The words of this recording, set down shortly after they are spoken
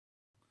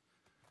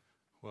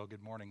Well,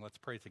 good morning. Let's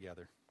pray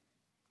together.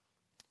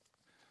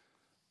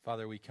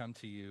 Father, we come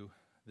to you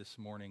this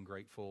morning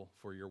grateful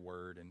for your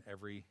word and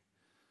every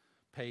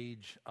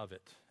page of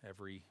it,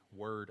 every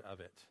word of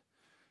it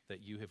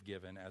that you have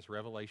given as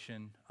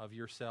revelation of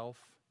yourself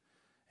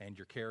and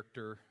your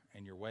character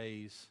and your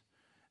ways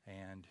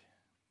and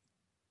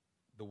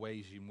the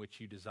ways in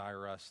which you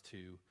desire us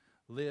to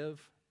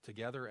live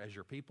together as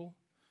your people.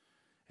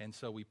 And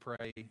so we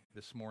pray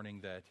this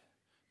morning that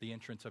the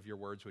entrance of your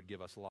words would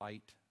give us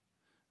light,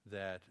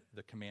 that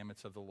the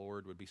commandments of the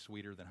Lord would be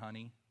sweeter than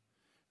honey,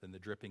 than the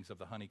drippings of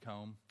the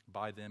honeycomb.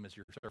 By them is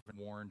your servant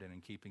warned, and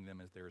in keeping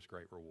them there is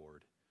great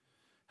reward.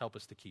 Help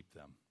us to keep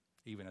them,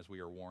 even as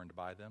we are warned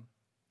by them.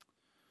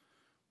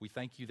 We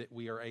thank you that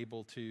we are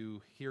able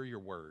to hear your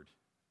word,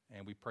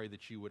 and we pray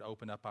that you would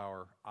open up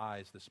our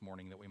eyes this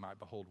morning that we might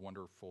behold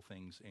wonderful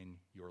things in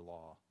your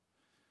law,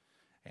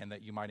 and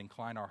that you might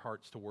incline our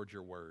hearts towards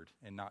your word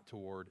and not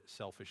toward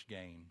selfish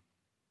gain.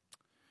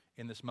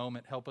 In this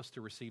moment, help us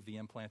to receive the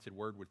implanted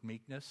word with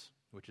meekness,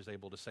 which is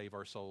able to save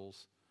our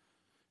souls.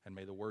 And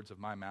may the words of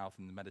my mouth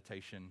and the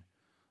meditation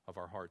of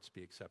our hearts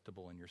be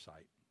acceptable in your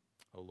sight.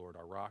 O Lord,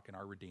 our rock and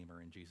our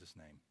redeemer, in Jesus'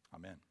 name,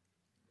 amen.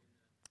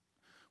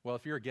 Well,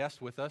 if you're a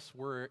guest with us,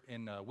 we're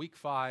in week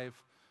 5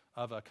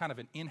 of a kind of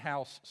an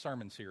in-house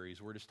sermon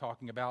series. We're just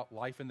talking about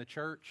life in the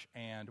church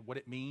and what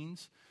it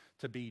means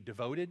to be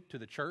devoted to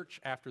the church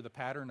after the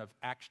pattern of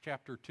Acts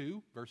chapter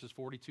 2, verses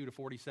 42 to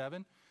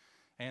 47.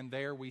 And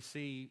there we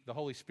see the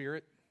Holy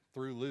Spirit,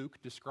 through Luke,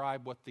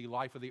 describe what the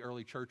life of the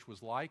early church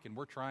was like. And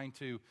we're trying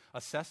to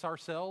assess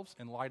ourselves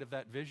in light of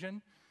that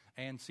vision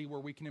and see where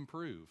we can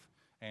improve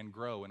and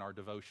grow in our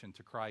devotion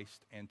to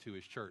Christ and to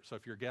His church. So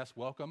if you're a guest,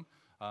 welcome.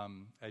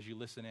 As you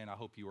listen in, I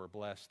hope you are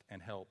blessed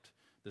and helped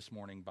this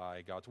morning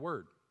by God's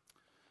Word.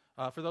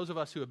 For those of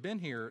us who have been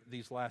here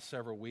these last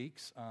several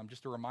weeks,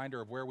 just a reminder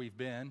of where we've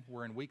been.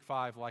 We're in week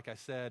 5, like I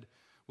said.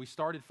 We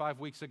started 5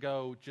 weeks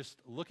ago just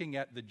looking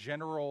at the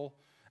general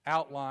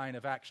outline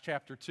of Acts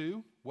chapter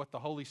 2, what the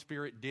Holy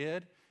Spirit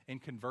did in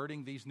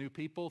converting these new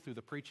people through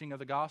the preaching of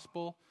the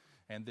gospel,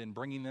 and then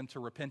bringing them to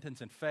repentance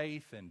and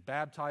faith, and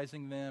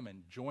baptizing them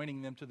and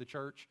joining them to the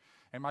church.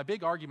 And my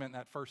big argument in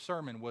that first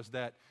sermon was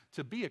that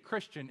to be a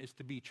Christian is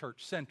to be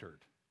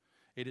church-centered.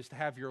 It is to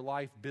have your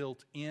life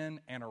built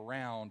in and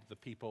around the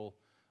people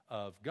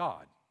of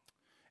God.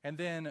 And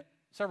then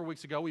several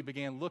weeks ago, we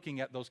began looking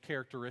at those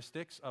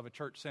characteristics of a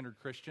church-centered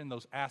Christian,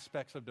 those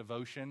aspects of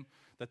devotion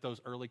that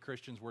those early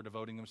Christians were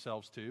devoting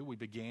themselves to. We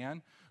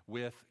began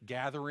with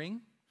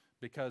gathering,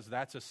 because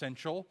that's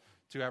essential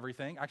to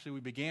everything. Actually, we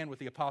began with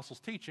the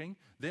apostles' teaching.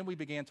 Then we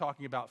began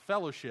talking about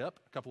fellowship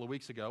a couple of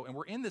weeks ago. And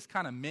we're in this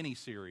kind of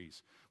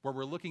mini-series where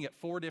we're looking at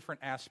 4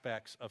 different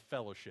aspects of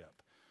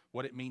fellowship,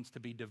 what it means to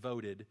be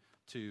devoted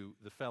to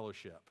the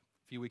fellowship.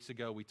 A few weeks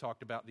ago, we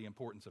talked about the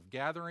importance of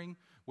gathering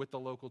with the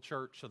local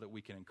church so that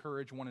we can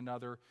encourage one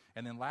another.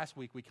 And then last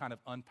week, we kind of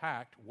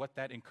unpacked what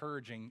that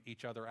encouraging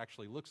each other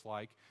actually looks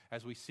like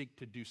as we seek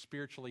to do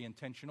spiritually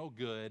intentional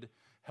good,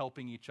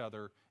 helping each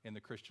other in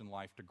the Christian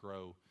life to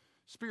grow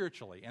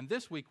spiritually. And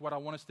this week, what I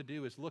want us to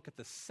do is look at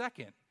the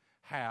second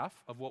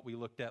half of what we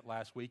looked at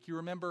last week. You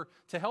remember,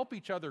 to help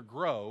each other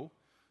grow,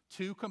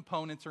 2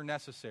 components are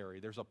necessary.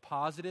 There's a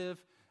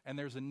positive and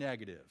there's a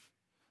negative.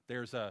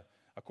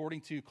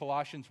 According to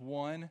Colossians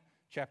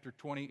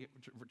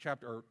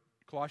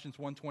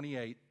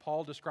 1:28,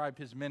 Paul described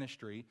his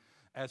ministry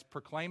as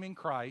proclaiming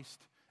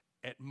Christ,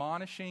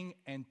 admonishing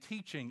and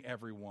teaching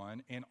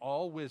everyone in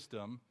all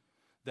wisdom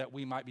that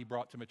we might be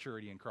brought to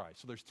maturity in Christ.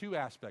 So there's 2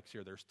 aspects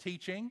here. There's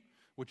teaching,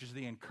 which is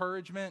the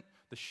encouragement,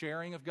 the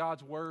sharing of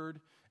God's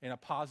word in a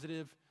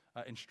positive,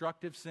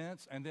 instructive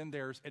sense. And then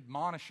there's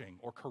admonishing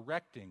or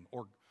correcting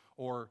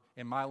or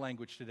in my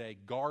language today,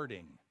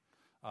 guarding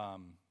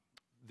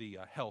the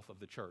health of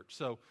the church.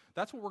 So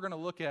that's what we're going to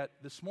look at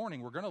this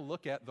morning. We're going to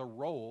look at the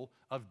role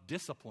of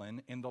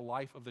discipline in the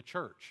life of the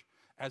church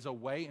as a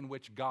way in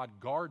which God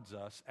guards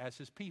us as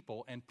His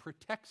people and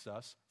protects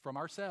us from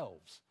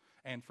ourselves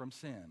and from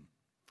sin.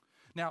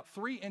 Now,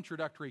 3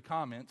 introductory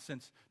comments,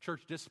 since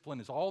church discipline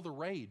is all the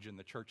rage in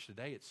the church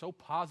today. It's so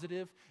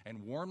positive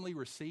and warmly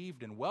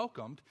received and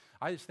welcomed.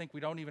 I just think we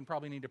don't even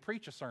probably need to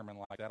preach a sermon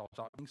like that. I'll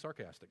stop being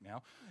sarcastic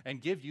now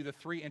and give you the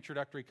 3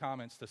 introductory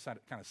comments to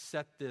kind of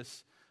set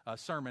this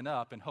sermon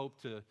up and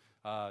hope to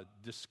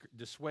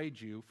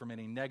dissuade you from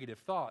any negative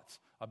thoughts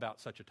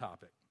about such a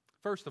topic.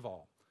 First of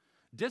all,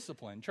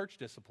 discipline, church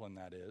discipline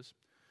that is,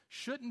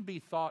 shouldn't be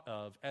thought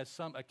of as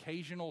some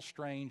occasional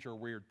strange or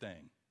weird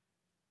thing.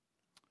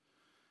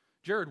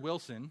 Jared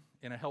Wilson,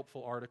 in a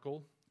helpful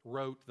article,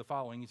 wrote the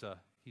following.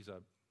 He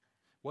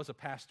was a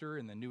pastor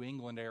in the New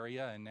England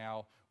area and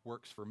now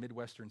works for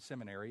Midwestern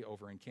Seminary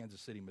over in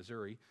Kansas City,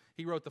 Missouri.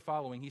 He wrote the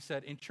following. He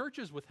said, "In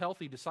churches with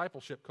healthy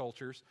discipleship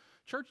cultures,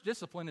 church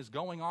discipline is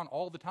going on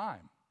all the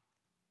time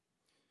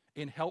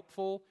in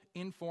helpful,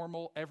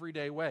 informal,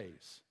 everyday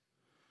ways.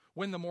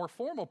 When the more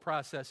formal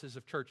processes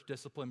of church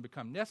discipline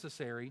become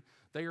necessary,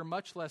 they are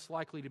much less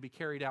likely to be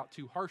carried out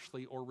too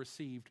harshly or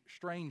received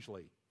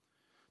strangely.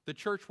 The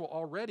church will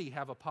already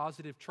have a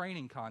positive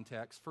training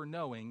context for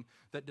knowing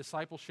that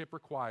discipleship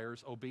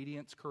requires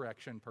obedience,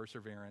 correction,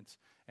 perseverance,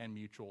 and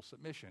mutual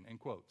submission,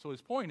 end quote. So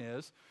his point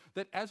is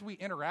that as we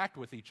interact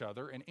with each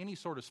other in any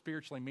sort of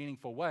spiritually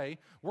meaningful way,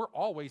 we're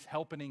always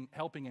helping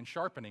and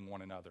sharpening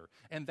one another.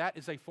 And that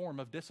is a form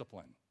of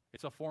discipline.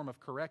 It's a form of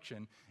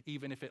correction,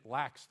 even if it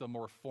lacks the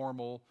more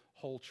formal,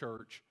 whole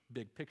church,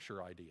 big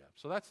picture idea.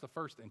 So that's the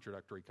first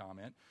introductory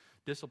comment.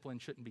 Discipline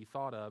shouldn't be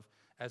thought of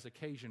as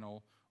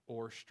occasional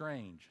or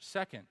strange.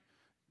 Second,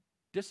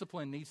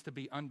 discipline needs to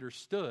be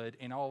understood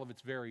in all of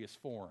its various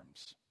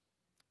forms.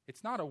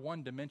 It's not a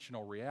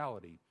one-dimensional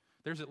reality.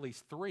 There's at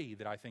least three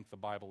that I think the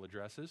Bible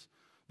addresses.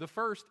 The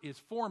first is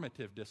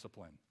formative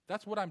discipline.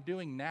 That's what I'm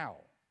doing now.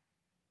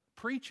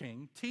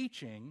 Preaching,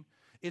 teaching,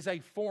 is a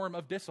form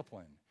of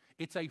discipline.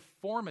 It's a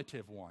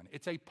formative one.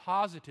 It's a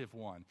positive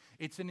one.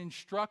 It's an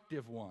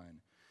instructive one.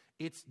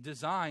 It's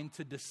designed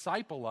to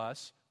disciple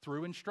us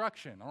through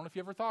instruction. I don't know if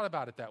you ever thought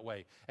about it that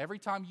way. Every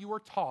time you are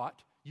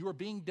taught, you are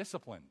being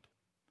disciplined.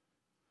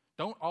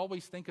 Don't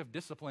always think of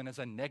discipline as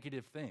a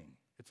negative thing.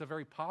 It's a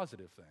very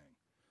positive thing.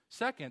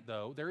 Second,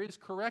 though, there is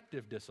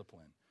corrective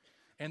discipline.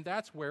 And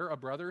that's where a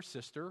brother or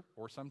sister,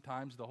 or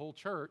sometimes the whole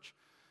church,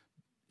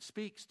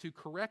 speaks to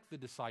correct the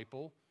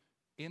disciple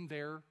in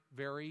their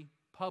very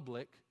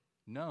public,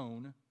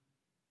 known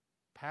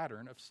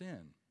pattern of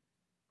sin.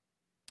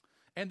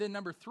 And then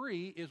number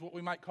three is what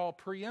we might call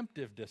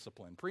preemptive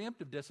discipline.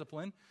 Preemptive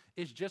discipline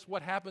is just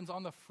what happens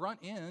on the front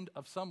end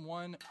of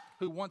someone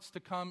who wants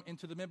to come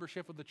into the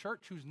membership of the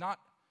church who's not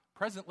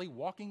presently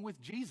walking with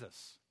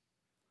Jesus.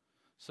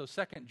 So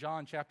 2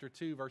 John chapter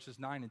 2, verses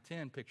 9 and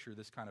 10 picture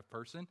this kind of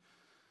person.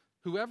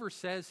 Whoever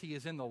says he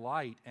is in the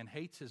light and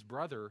hates his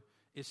brother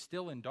is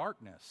still in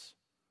darkness.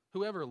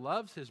 Whoever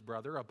loves his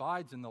brother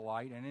abides in the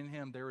light, and in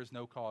him there is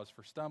no cause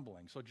for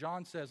stumbling. So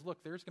John says,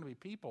 look, there's going to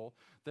be people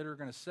that are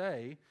going to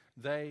say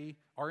they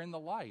are in the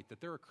light,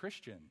 that they're a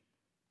Christian,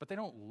 but they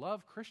don't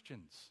love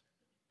Christians.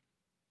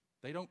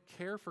 They don't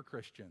care for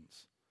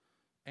Christians,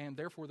 and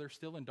therefore they're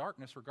still in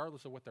darkness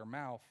regardless of what their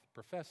mouth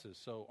professes.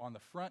 So on the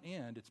front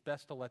end, it's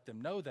best to let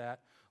them know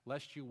that,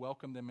 lest you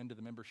welcome them into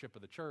the membership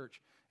of the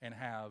church and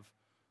have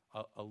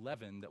a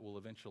leaven that will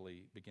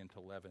eventually begin to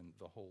leaven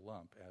the whole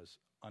lump as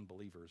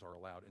unbelievers are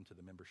allowed into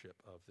the membership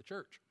of the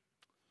church.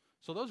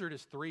 So those are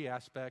just three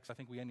aspects. I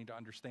think we need to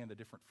understand the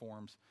different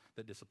forms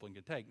that discipline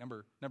can take.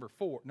 Number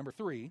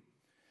three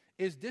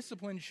is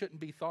discipline shouldn't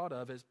be thought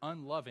of as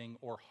unloving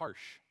or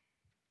harsh.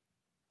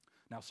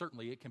 Now,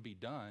 certainly it can be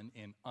done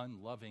in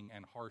unloving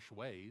and harsh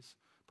ways.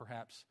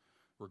 Perhaps,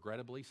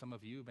 regrettably, some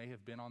of you may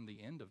have been on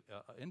the end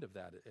of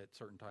that at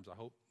certain times. I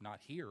hope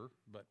not here,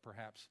 but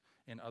perhaps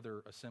in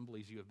other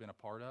assemblies you have been a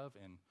part of.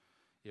 And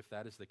if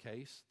that is the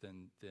case,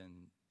 then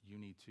you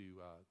need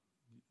to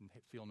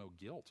feel no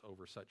guilt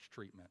over such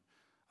treatment.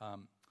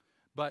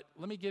 But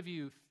let me give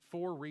you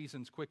 4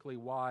 reasons quickly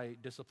why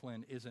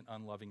discipline isn't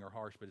unloving or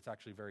harsh, but it's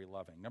actually very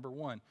loving. Number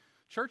 1,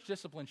 church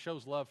discipline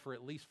shows love for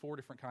at least 4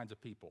 different kinds of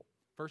people.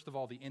 First of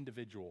all, the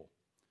individual,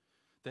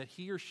 that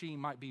he or she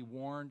might be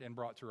warned and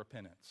brought to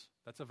repentance.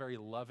 That's a very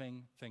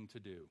loving thing to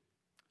do.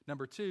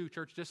 Number 2,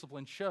 church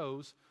discipline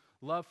shows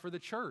love for the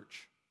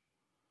church.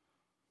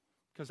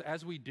 Because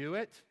as we do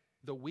it,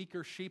 the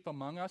weaker sheep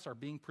among us are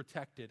being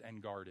protected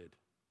and guarded.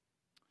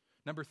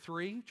 Number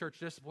 3, church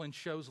discipline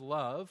shows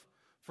love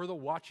for the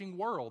watching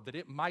world, that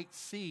it might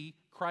see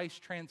Christ's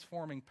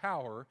transforming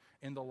power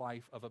in the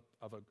life of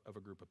a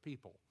group of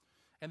people.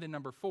 And then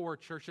number 4,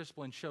 church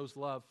discipline shows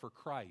love for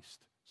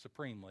Christ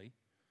supremely,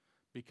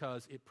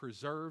 because it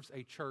preserves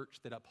a church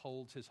that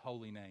upholds his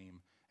holy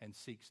name and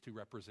seeks to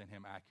represent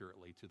him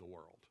accurately to the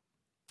world.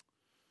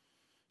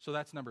 So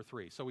that's number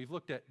 3. So we've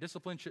looked at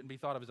discipline shouldn't be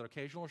thought of as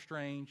occasional or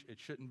strange. It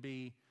shouldn't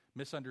be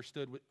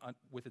misunderstood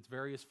with its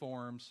various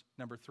forms.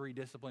 Number 3,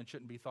 discipline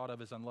shouldn't be thought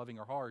of as unloving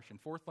or harsh. And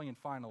fourthly and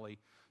finally,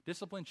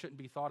 discipline shouldn't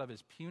be thought of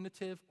as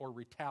punitive or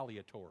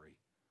retaliatory.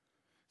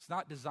 It's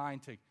not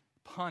designed to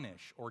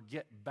punish or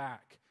get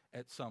back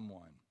at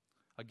someone.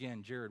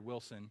 Again, Jared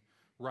Wilson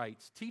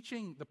writes,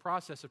 teaching the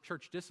process of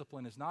church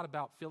discipline is not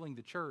about filling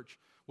the church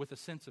with a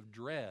sense of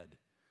dread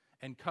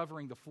and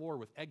covering the floor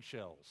with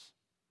eggshells.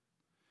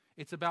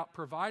 It's about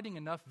providing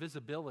enough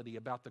visibility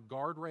about the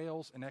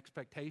guardrails and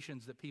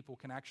expectations that people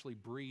can actually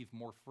breathe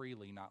more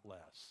freely, not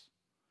less.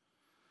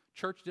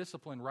 Church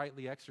discipline,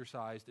 rightly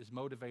exercised, is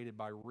motivated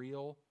by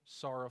real,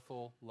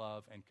 sorrowful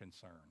love and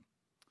concern.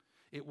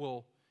 It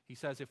will, he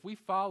says, if we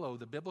follow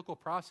the biblical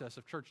process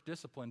of church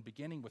discipline,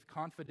 beginning with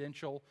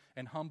confidential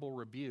and humble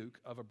rebuke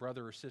of a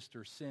brother or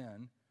sister's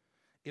sin,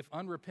 if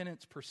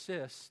unrepentance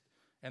persists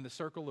and the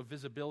circle of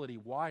visibility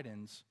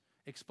widens,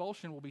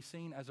 expulsion will be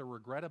seen as a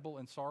regrettable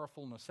and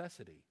sorrowful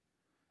necessity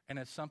and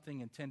as something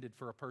intended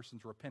for a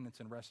person's repentance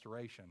and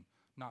restoration,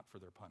 not for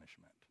their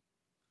punishment.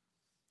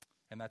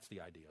 And that's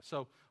the idea.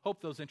 So,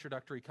 hope those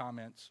introductory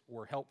comments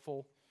were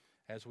helpful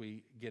as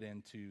we get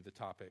into the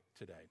topic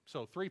today.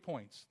 So, 3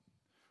 points.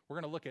 We're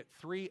going to look at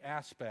 3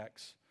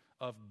 aspects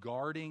of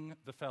guarding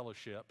the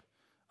fellowship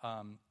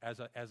as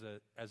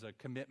a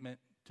commitment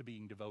to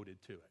being devoted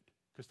to it.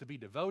 Because to be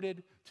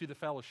devoted to the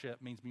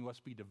fellowship means we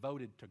must be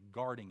devoted to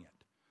guarding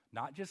it.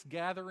 Not just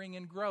gathering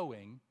and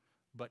growing,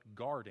 but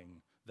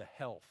guarding the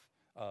health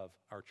of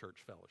our church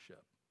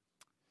fellowship.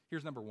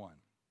 Here's number one,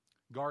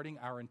 guarding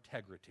our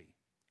integrity.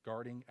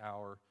 Guarding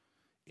our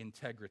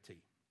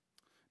integrity.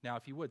 Now,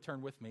 if you would,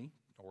 turn with me,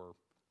 or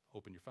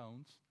open your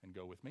phones and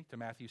go with me to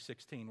Matthew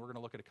 16. We're going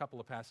to look at a couple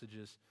of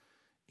passages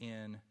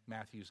in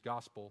Matthew's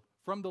gospel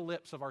from the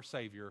lips of our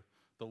Savior,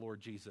 the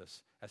Lord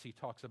Jesus, as he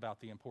talks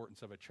about the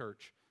importance of a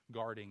church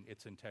guarding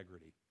its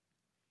integrity.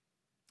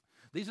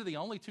 These are the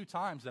only two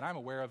times that I'm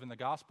aware of in the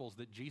Gospels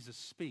that Jesus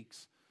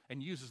speaks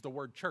and uses the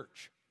word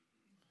church.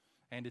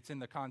 And it's in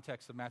the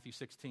context of Matthew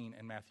 16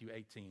 and Matthew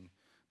 18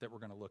 that we're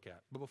going to look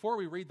at. But before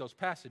we read those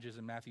passages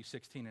in Matthew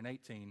 16 and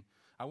 18,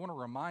 I want to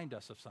remind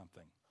us of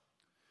something.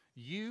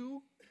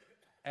 You,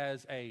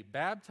 as a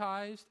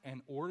baptized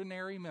and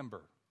ordinary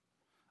member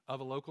of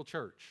a local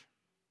church,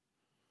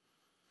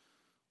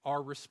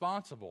 are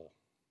responsible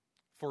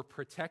for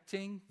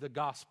protecting the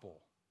gospel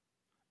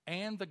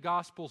and the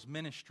gospel's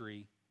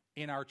ministry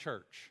in our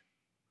church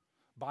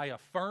by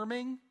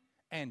affirming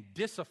and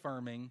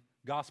disaffirming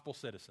gospel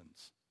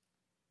citizens.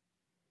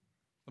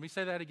 Let me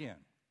say that again,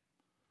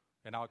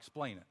 and I'll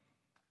explain it.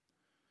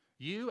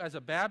 You, as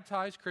a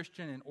baptized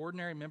Christian and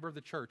ordinary member of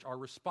the church, are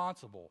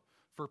responsible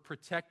for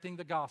protecting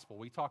the gospel.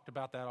 We talked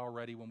about that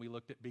already when we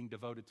looked at being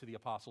devoted to the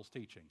apostles'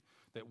 teaching,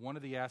 that one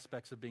of the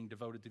aspects of being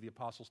devoted to the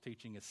apostles'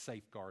 teaching is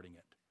safeguarding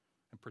it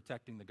and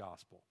protecting the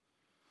gospel.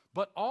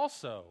 But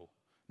also,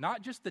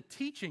 not just the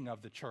teaching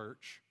of the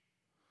church,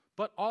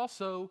 but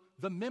also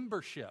the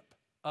membership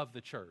of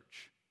the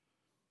church.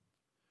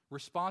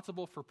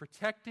 Responsible for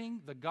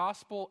protecting the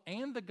gospel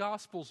and the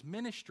gospel's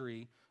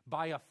ministry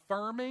by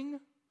affirming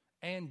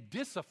and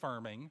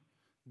disaffirming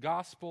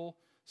gospel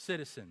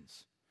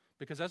citizens.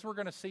 Because as we're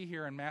going to see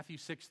here in Matthew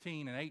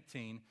 16 and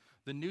 18,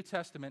 the New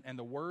Testament and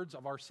the words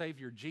of our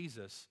Savior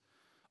Jesus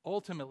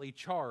ultimately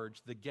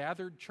charge the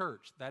gathered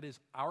church, that is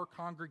our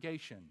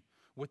congregation,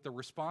 with the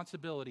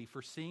responsibility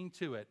for seeing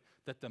to it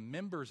that the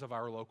members of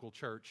our local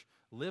church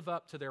live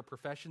up to their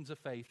professions of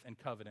faith and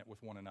covenant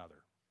with one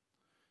another.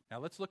 Now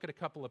let's look at a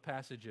couple of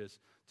passages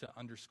to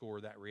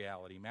underscore that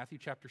reality. Matthew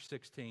chapter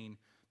 16,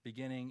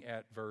 beginning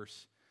at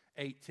verse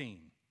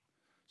 18.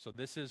 So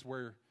this is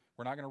where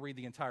we're not going to read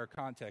the entire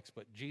context,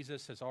 but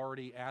Jesus has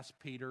already asked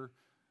Peter,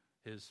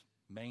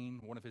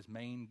 one of his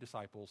main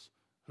disciples,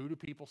 who do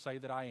people say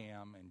that I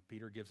am? And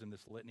Peter gives him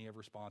this litany of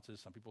responses.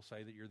 Some people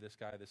say that you're this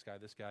guy, this guy,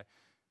 this guy.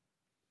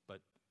 But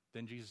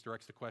then Jesus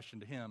directs the question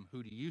to him,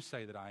 who do you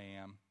say that I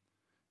am?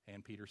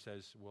 And Peter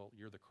says, well,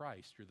 you're the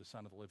Christ. You're the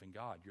Son of the living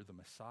God. You're the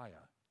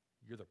Messiah.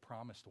 You're the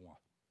promised one.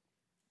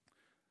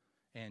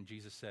 And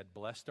Jesus said,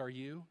 blessed are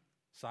you,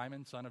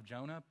 Simon, son of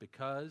Jonah,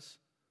 because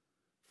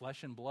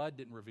flesh and blood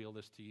didn't reveal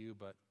this to you,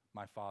 but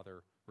my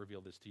Father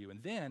revealed this to you.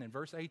 And then in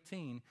verse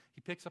 18,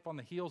 he picks up on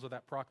the heels of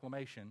that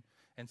proclamation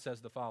and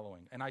says the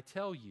following, and I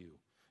tell you,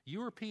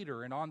 you are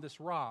Peter, and on this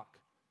rock,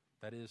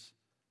 that is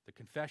the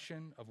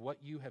confession of what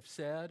you have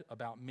said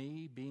about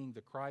me being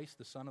the Christ,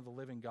 the Son of the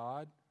living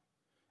God,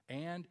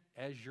 and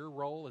as your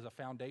role as a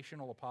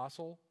foundational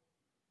apostle,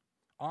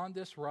 on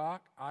this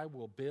rock I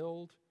will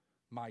build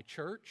my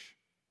church,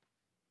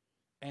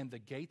 and the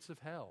gates of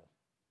hell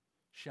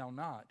shall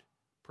not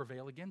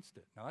prevail against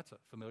it. Now that's a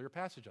familiar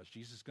passage.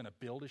 Jesus is going to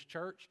build his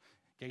church.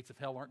 Gates of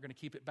hell aren't going to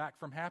keep it back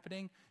from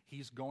happening.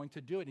 He's going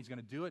to do it. He's going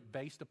to do it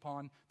based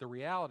upon the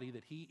reality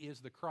that he is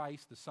the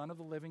Christ, the Son of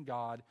the living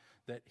God,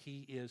 that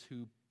he is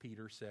who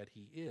Peter said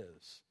he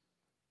is.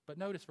 But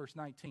notice verse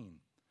 19.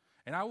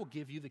 And I will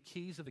give you the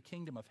keys of the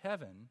kingdom of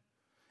heaven,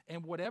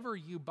 and whatever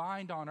you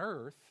bind on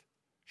earth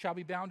shall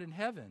be bound in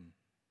heaven,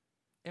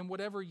 and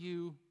whatever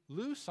you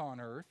loose on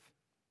earth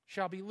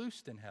shall be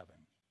loosed in heaven.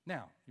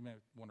 Now, you may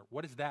wonder,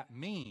 what does that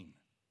mean?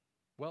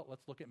 Well,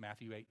 let's look at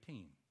Matthew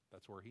 18.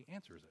 That's where he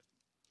answers it.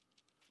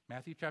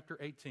 Matthew chapter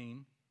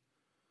 18,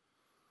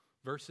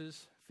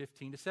 verses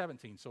 15 to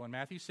 17. So in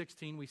Matthew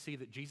 16, we see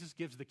that Jesus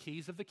gives the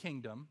keys of the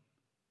kingdom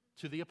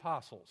to the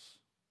apostles.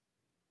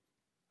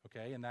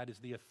 Okay, and that is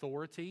the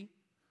authority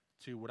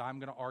to what I'm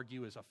going to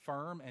argue is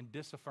affirm and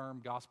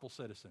disaffirm gospel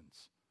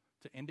citizens,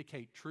 to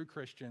indicate true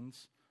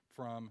Christians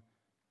from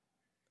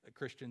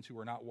Christians who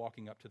are not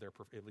walking up to their,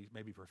 at least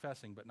maybe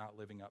professing, but not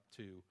living up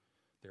to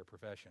their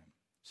profession.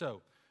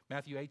 So,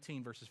 Matthew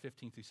 18, verses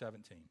 15 through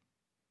 17.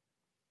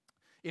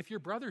 If your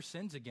brother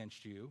sins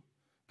against you,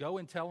 go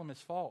and tell him his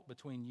fault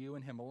between you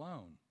and him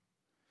alone.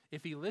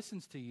 If he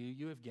listens to you,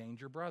 you have gained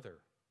your brother.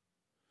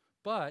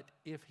 But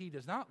if he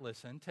does not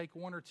listen, take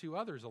one or two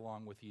others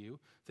along with you,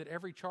 that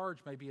every charge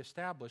may be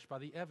established by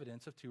the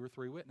evidence of 2 or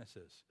 3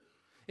 witnesses.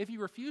 If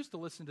you refuse to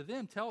listen to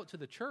them, tell it to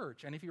the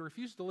church. And if you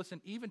refuse to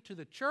listen even to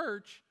the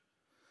church,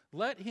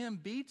 let him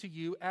be to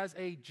you as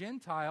a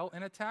Gentile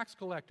and a tax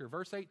collector.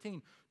 Verse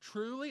 18,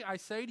 truly I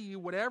say to you,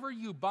 whatever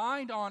you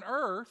bind on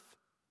earth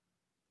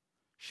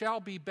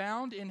shall be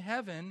bound in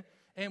heaven,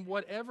 and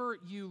whatever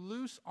you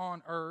loose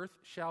on earth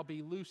shall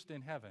be loosed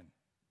in heaven.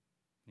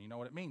 You know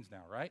what it means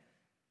now, right?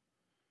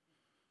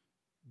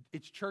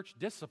 It's church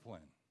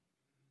discipline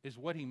is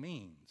what he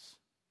means.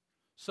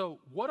 So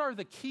what are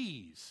the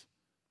keys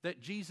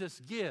that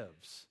Jesus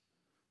gives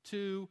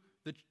to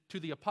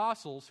the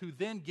apostles, who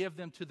then give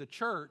them to the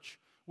church,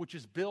 which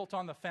is built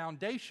on the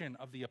foundation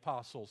of the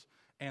apostles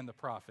and the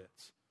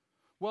prophets?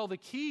 Well, the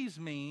keys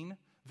mean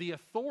the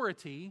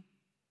authority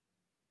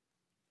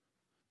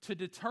to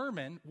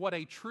determine what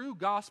a true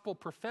gospel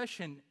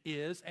profession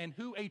is and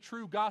who a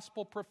true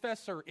gospel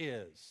professor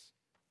is.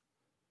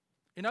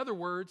 In other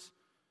words,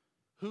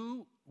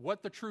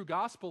 what the true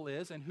gospel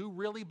is and who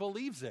really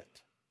believes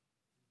it.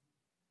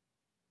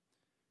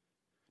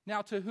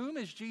 Now, to whom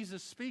is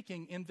Jesus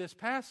speaking in this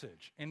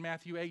passage in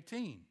Matthew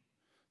 18?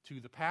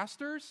 To the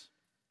pastors?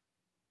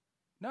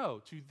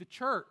 No, to the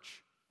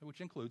church,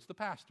 which includes the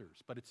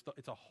pastors. But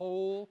it's a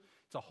whole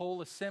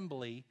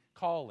assembly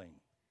calling.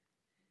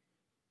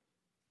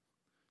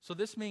 So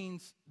this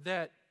means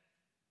that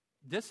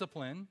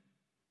discipline,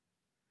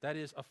 that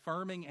is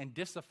affirming and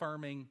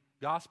disaffirming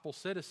gospel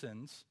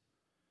citizens,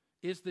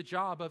 is the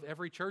job of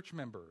every church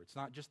member. It's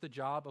not just the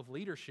job of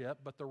leadership,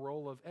 but the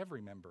role of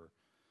every member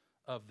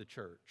of the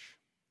church.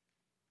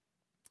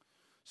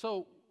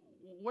 So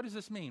what does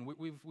this mean?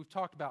 We've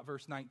talked about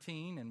verse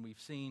 19, and we've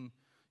seen,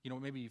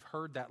 maybe you've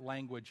heard that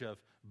language of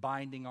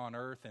binding on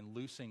earth and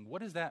loosing.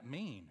 What does that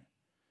mean?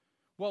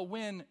 Well,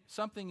 when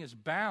something is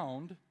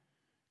bound,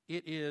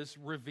 it is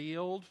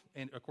revealed,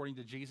 and according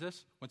to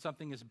Jesus, when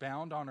something is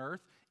bound on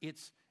earth,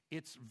 it's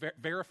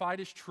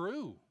verified as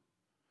true.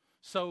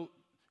 So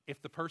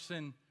if the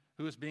person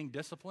who is being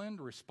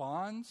disciplined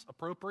responds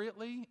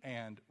appropriately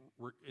and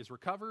is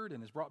recovered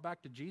and is brought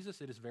back to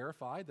Jesus, it is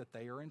verified that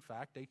they are in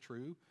fact a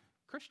true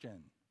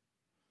Christian.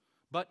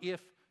 But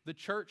if the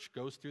church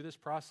goes through this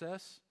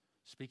process,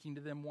 speaking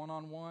to them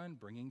one-on-one,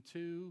 bringing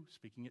to,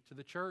 speaking it to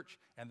the church,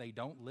 and they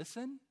don't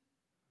listen,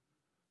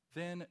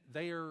 then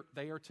they are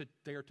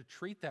to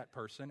treat that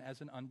person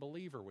as an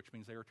unbeliever, which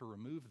means they are to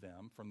remove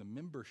them from the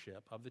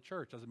membership of the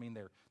church. Doesn't mean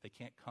they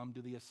can't come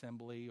to the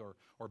assembly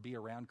or be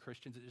around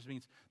Christians. It just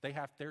means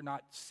they're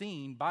not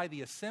seen by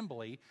the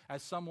assembly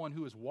as someone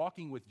who is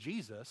walking with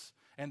Jesus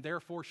and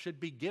therefore should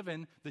be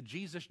given the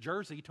Jesus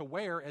jersey to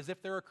wear as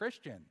if they're a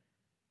Christian.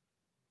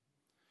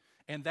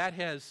 And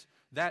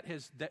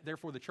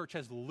therefore the church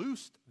has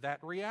loosed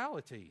that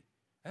reality.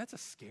 And that's a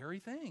scary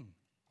thing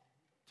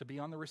to be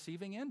on the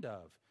receiving end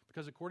of.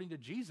 Because according to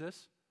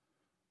Jesus,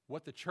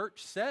 what the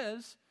church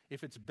says,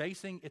 if it's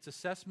basing its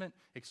assessment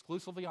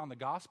exclusively on the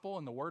gospel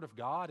and the word of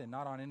God and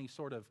not on any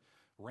sort of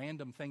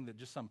random thing that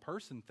just some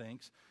person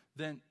thinks,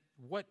 then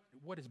what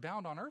is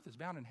bound on earth is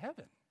bound in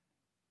heaven.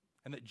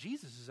 And that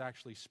Jesus is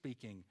actually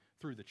speaking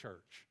through the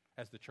church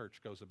as the church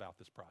goes about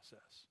this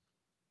process.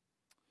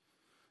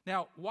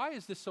 Now, why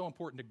is this so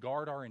important to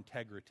guard our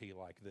integrity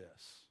like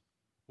this?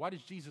 Why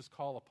does Jesus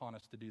call upon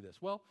us to do this?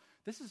 Well,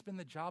 this has been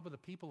the job of the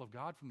people of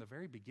God from the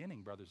very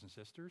beginning, brothers and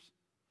sisters.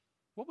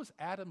 What was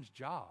Adam's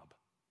job?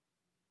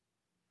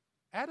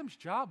 Adam's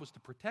job was to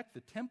protect the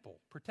temple,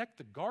 protect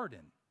the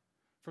garden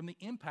from the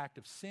impact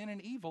of sin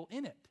and evil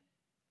in it.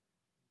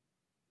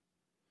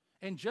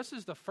 And just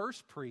as the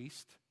first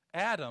priest,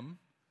 Adam,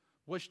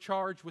 was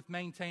charged with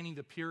maintaining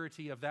the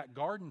purity of that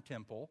garden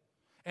temple,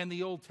 and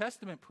the Old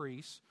Testament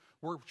priests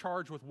were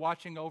charged with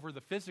watching over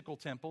the physical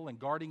temple and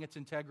guarding its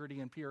integrity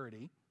and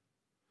purity,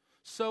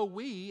 so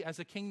we, as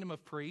a kingdom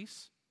of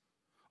priests,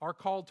 are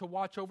called to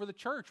watch over the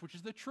church, which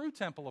is the true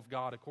temple of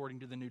God according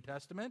to the New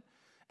Testament,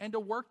 and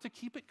to work to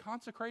keep it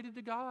consecrated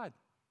to God.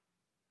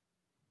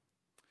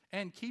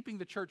 And keeping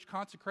the church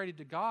consecrated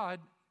to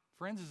God,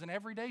 friends, is an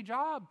everyday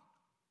job.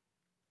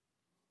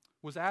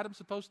 Was Adam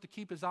supposed to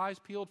keep his eyes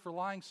peeled for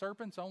lying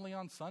serpents only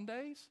on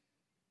Sundays?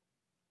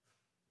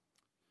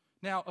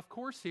 Now, of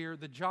course here,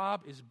 the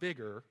job is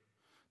bigger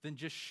than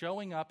just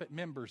showing up at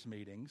members'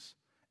 meetings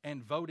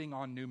and voting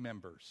on new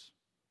members.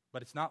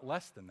 But it's not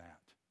less than that.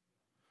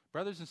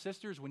 Brothers and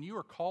sisters, when you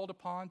are called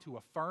upon to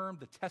affirm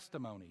the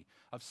testimony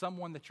of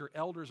someone that your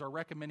elders are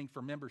recommending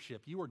for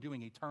membership, you are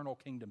doing eternal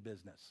kingdom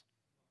business.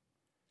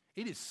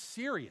 It is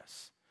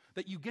serious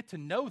that you get to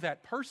know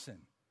that person,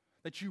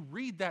 that you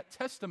read that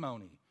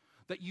testimony,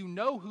 that you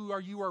know who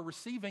you are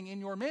receiving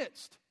in your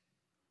midst.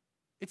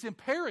 It's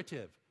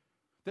imperative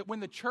that when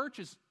the church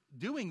is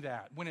doing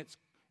that, when it's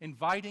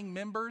inviting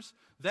members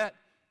that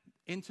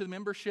into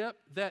membership,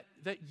 that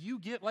you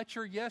let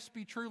your yes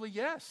be truly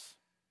yes,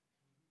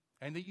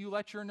 and that you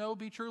let your no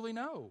be truly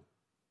no.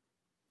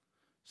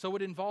 So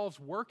it involves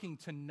working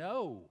to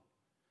know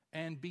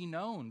and be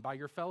known by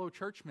your fellow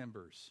church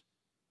members.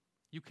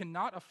 You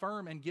cannot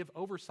affirm and give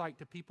oversight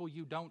to people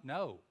you don't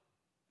know,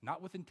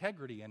 not with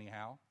integrity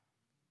anyhow.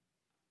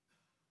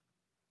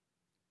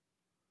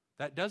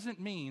 That doesn't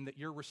mean that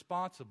you're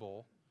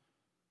responsible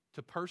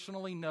to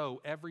personally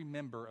know every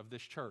member of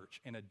this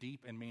church in a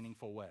deep and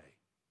meaningful way.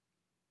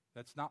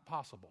 That's not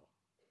possible.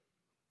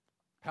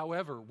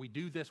 However, we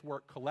do this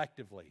work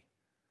collectively.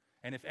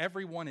 And if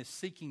everyone is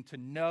seeking to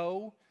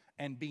know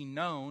and be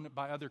known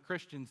by other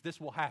Christians,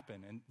 this will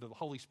happen, and the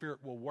Holy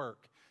Spirit will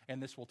work,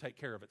 and this will take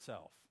care of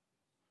itself.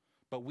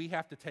 But we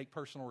have to take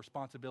personal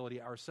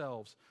responsibility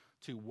ourselves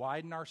to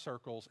widen our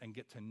circles and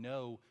get to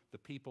know the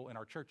people in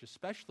our church,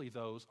 especially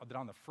those that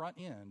on the front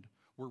end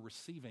we're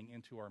receiving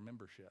into our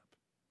membership.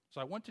 So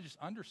I want to just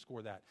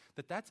underscore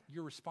that's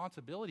your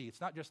responsibility.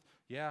 It's not just,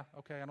 yeah,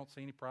 okay, I don't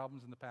see any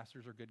problems and the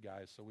pastors are good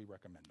guys, so we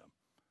recommend them.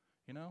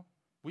 You know?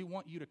 We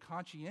want you to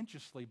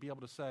conscientiously be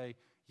able to say,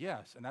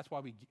 yes, and that's why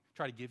we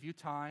try to give you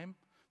time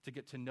to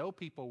get to know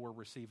people we're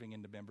receiving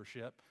into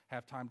membership,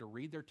 have time to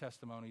read their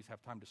testimonies,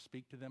 have time to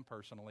speak to them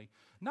personally,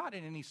 not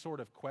in any sort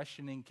of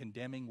questioning,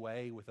 condemning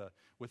way with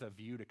a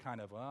view to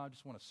kind of, I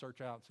just want to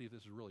search out and see if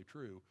this is really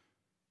true.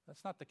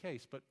 That's not the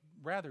case, but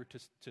rather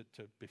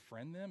to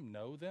befriend them,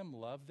 know them,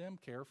 love them,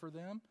 care for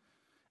them,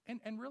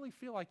 and really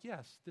feel like,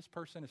 yes, this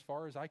person, as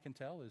far as I can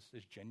tell,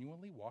 is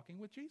genuinely walking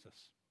with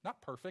Jesus.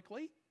 Not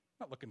perfectly,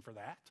 not looking for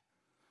that,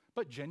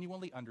 but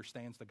genuinely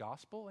understands the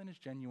gospel and is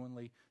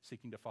genuinely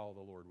seeking to follow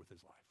the Lord with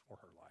his life or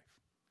her life.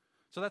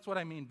 So that's what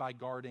I mean by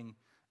guarding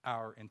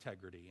our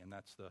integrity, and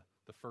that's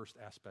the first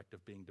aspect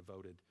of being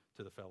devoted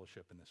to the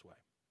fellowship in this way.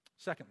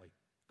 Secondly,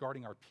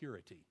 guarding our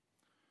purity.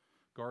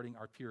 Guarding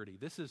our purity.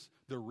 This is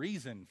the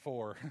reason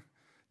for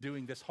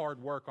doing this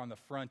hard work on the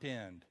front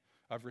end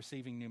of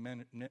receiving new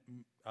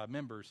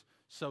members,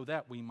 so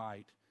that we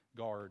might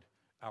guard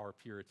our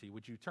purity.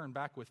 Would you turn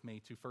back with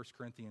me to 1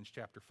 Corinthians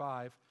chapter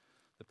 5,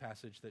 the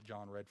passage that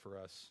John read for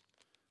us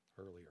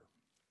earlier.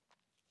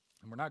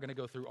 And we're not going to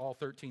go through all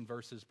 13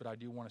 verses, but I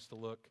do want us to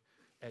look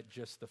at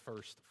just the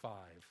first 5.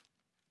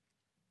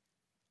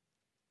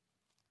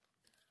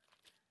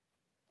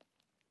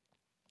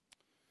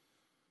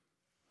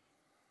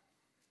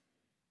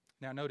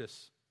 Now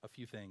notice a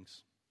few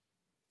things.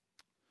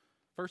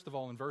 First of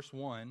all, in verse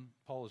 1,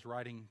 Paul is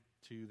writing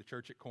to the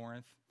church at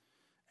Corinth,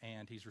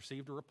 and he's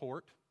received a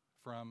report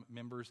from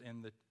members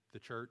in the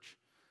church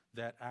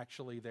that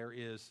actually there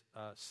is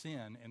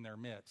sin in their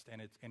midst,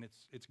 and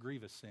it's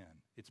grievous sin.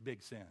 It's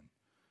big sin.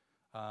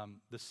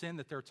 The sin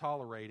that they're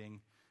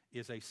tolerating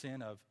is a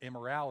sin of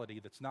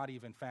immorality that's not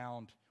even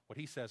found, what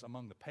he says,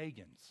 among the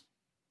pagans.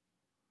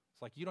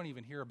 It's like you don't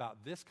even hear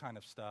about this kind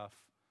of stuff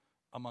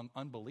among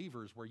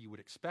unbelievers where you would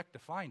expect to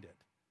find it.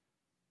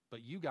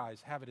 But you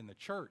guys have it in the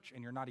church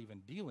and you're not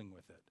even dealing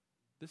with it.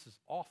 This is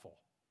awful.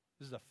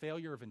 This is a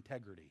failure of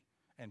integrity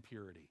and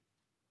purity.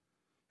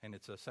 And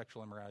it's a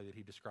sexual immorality that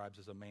he describes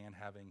as a man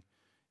having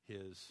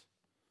his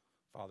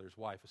father's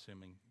wife,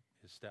 assuming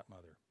his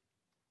stepmother.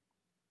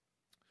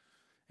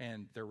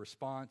 And their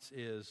response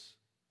is,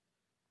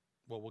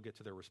 well, we'll get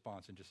to their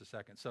response in just a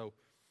second. So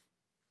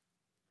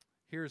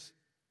here's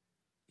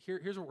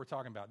what we're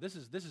talking about. This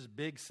is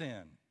big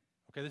sin.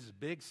 Okay, this is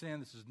big sin,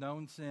 this is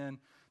known sin,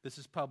 this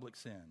is public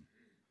sin.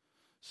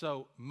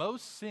 So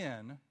most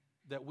sin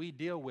that we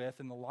deal with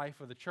in the life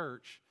of the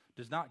church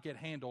does not get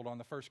handled on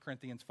the 1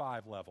 Corinthians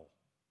 5 level.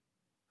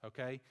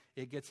 Okay?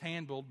 It gets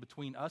handled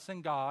between us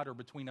and God or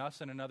between us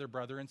and another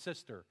brother and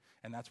sister,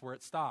 and that's where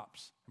it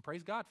stops. And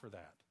praise God for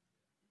that.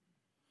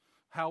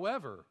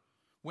 However,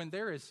 when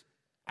there is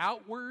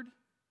outward,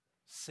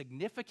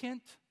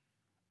 significant,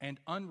 and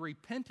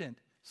unrepentant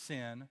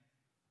sin,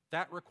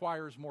 that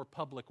requires more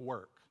public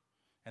work.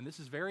 And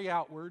this is very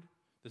outward,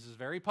 this is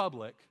very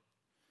public,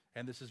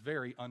 and this is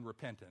very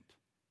unrepentant.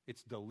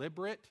 It's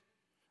deliberate,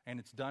 and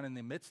it's done in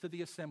the midst of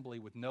the assembly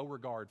with no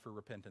regard for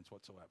repentance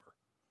whatsoever.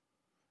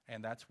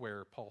 And that's why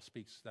Paul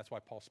speaks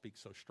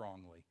so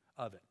strongly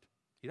of it.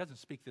 He doesn't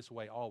speak this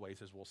way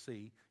always, as we'll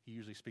see. He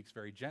usually speaks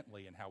very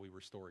gently in how we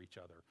restore each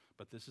other.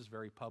 But this is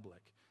very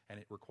public, and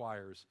it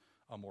requires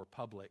a more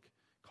public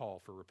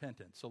call for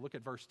repentance. So look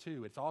at verse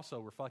 2. It's also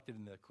reflected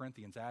in the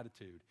Corinthians'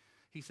 attitude.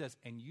 He says,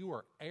 and you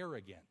are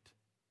arrogant.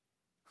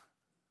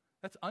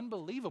 That's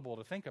unbelievable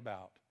to think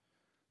about,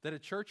 that a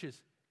church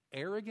is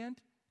arrogant,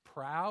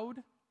 proud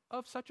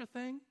of such a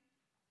thing.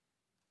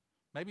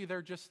 Maybe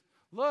they're just,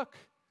 look,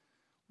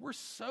 we're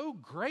so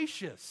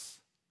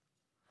gracious.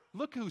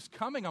 Look who's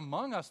coming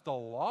among us, the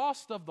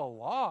lost of the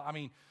law. I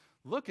mean,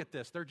 look at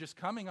this. They're just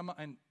coming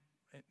among,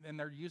 and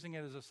they're using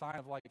it as a sign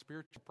of like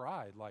spiritual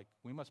pride. Like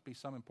we must be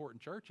some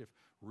important church if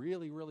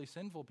really, really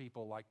sinful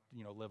people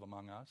live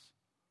among us.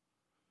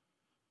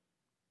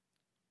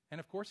 And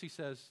of course he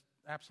says,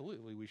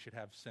 absolutely, we should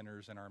have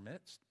sinners in our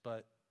midst,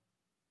 but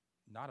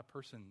not a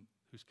person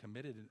who's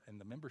committed in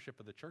the membership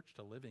of the church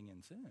to living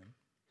in sin.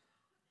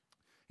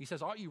 He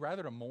says, ought you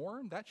rather to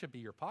mourn? That should be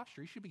your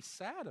posture. You should be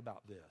sad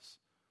about this.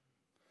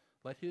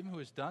 Let him who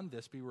has done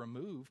this be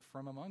removed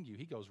from among you.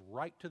 He goes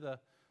right to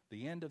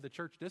the end of the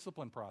church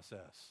discipline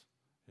process.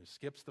 He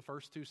skips the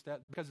first 2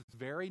 steps because it's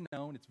very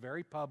known, it's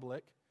very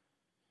public,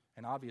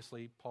 and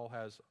obviously Paul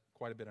has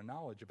quite a bit of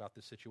knowledge about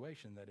this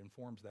situation that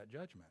informs that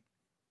judgment.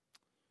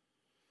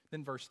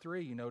 Then verse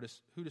 3, you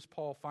notice, who does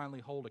Paul finally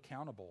hold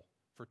accountable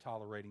for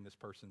tolerating this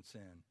person's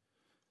sin?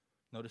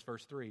 Notice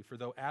verse 3, for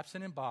though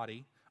absent in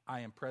body, I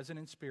am present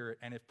in spirit,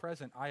 and if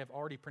present, I have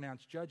already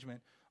pronounced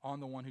judgment on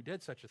the one who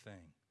did such a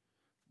thing.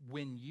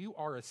 When you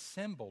are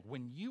assembled,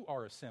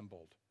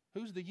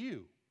 who's the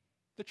you?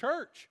 The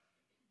church.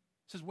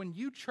 It says, when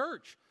you,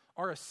 church,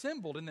 are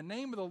assembled in the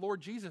name of the Lord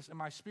Jesus, and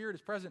my spirit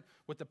is present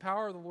with the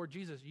power of the Lord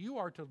Jesus, you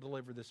are to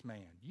deliver this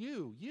man.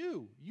 You,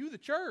 the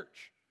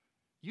church.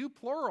 You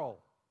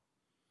plural.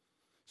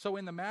 So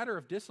in the matter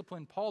of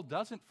discipline, Paul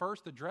doesn't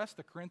first address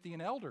the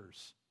Corinthian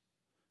elders,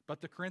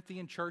 but the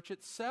Corinthian church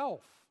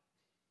itself.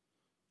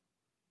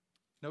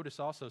 Notice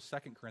also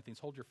 2 Corinthians,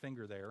 hold your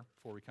finger there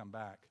before we come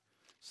back.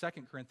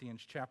 2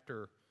 Corinthians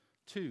chapter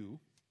 2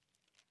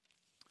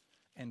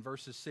 and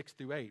verses 6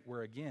 through 8,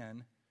 where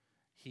again,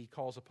 he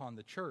calls upon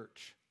the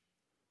church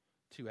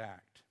to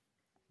act.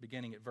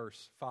 Beginning at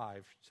verse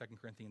 5, 2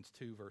 Corinthians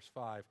 2, verse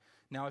 5.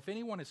 Now, if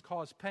anyone has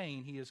caused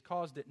pain, he has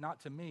caused it not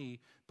to me,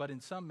 but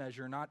in some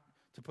measure, not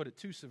to put it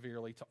too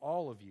severely, to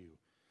all of you.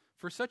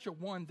 For such a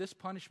one, this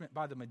punishment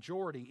by the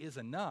majority is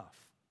enough.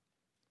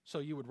 So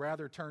you would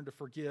rather turn to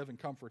forgive and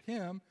comfort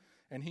him,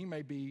 and he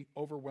may be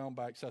overwhelmed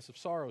by excessive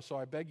sorrow. So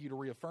I beg you to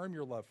reaffirm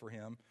your love for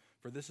him,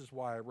 for this is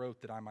why I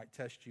wrote, that I might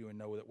test you and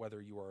know that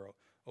whether you are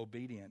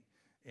obedient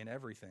in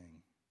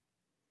everything.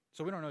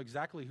 So we don't know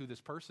exactly who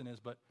this person is,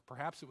 but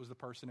perhaps it was the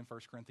person in 1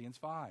 Corinthians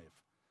 5.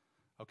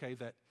 Okay,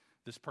 that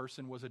this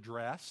person was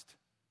addressed,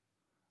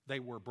 they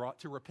were brought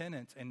to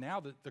repentance, and now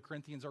the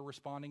Corinthians are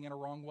responding in a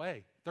wrong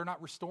way. They're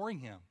not restoring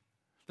him.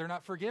 They're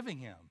not forgiving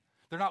him.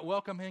 They're not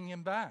welcoming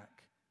him back.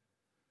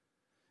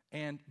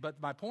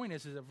 But my point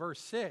is at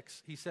verse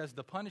 6, he says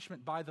the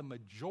punishment by the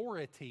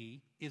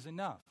majority is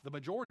enough. The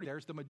majority there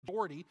is the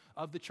majority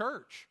of the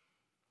church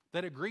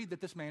that agreed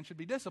that this man should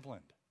be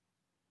disciplined.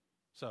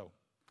 So,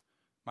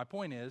 my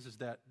point is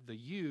that the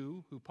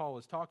you who Paul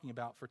is talking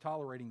about for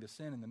tolerating the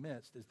sin in the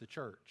midst is the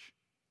church.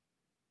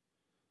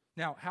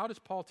 Now, how does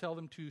Paul tell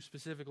them to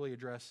specifically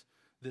address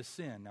this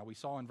sin? Now, we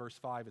saw in verse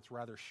 5, it's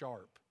rather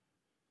sharp.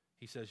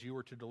 He says, you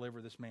are to deliver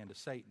this man to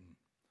Satan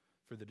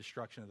for the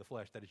destruction of the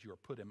flesh. That is, you are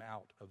put him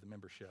out of the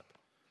membership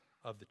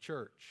of the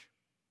church.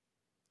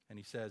 And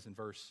he says in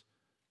verse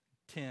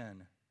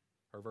 10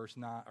 or verse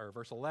 9 or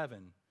verse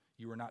 11,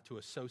 you are not to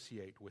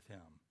associate with him.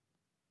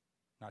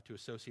 Not to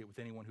associate with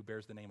anyone who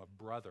bears the name of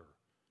brother.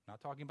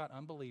 Not talking about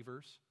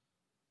unbelievers.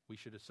 We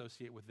should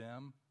associate with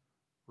them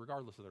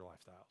regardless of their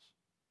lifestyles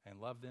and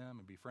love them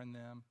and befriend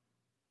them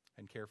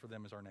and care for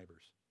them as our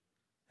neighbors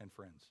and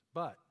friends.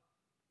 But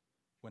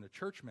when a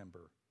church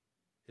member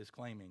is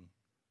claiming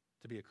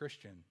to be a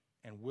Christian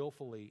and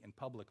willfully and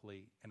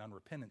publicly and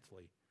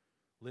unrepentantly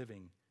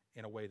living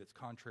in a way that's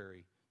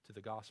contrary to the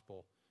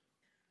gospel,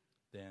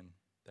 then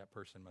that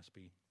person must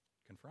be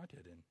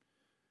confronted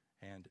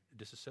and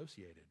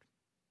disassociated.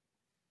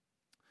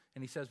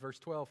 And he says, verse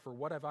 12, for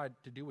what have I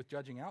to do with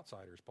judging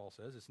outsiders, Paul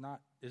says.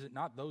 Is it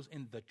not those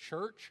in the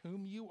church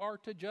whom you are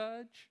to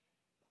judge?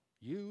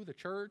 You, the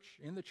church,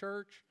 in the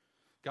church.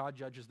 God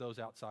judges those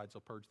outside,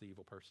 so purge the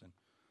evil person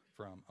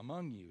from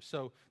among you.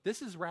 So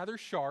this is rather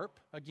sharp.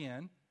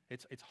 Again,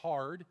 it's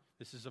hard.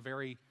 This is a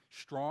very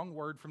strong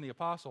word from the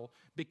apostle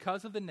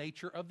because of the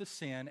nature of the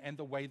sin and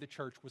the way the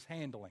church was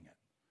handling it.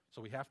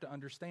 So we have to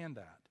understand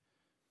that.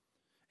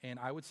 And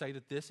I would say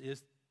that this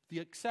is the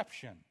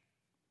exception.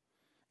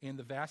 In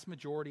the vast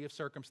majority of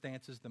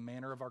circumstances, the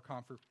manner of our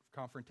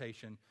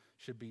confrontation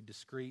should be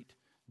discreet,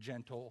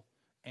 gentle,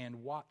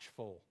 and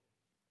watchful.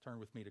 Turn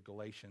with me to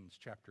Galatians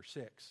chapter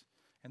 6.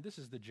 And this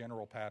is the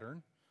general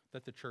pattern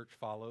that the church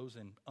follows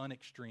in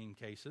unextreme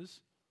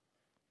cases.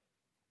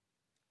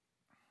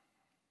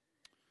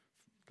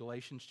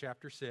 Galatians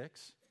chapter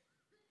 6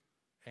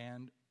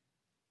 and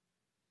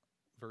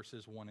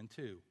verses 1 and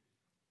 2.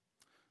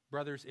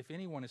 Brothers, if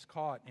anyone is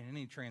caught in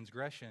any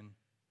transgression,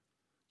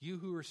 you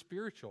who are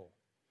spiritual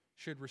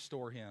should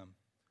restore him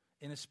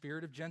in a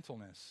spirit of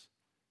gentleness.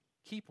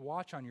 Keep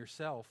watch on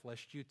yourself,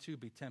 lest you too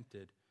be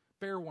tempted.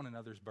 Bear one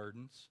another's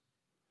burdens,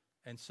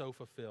 and so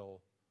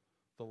fulfill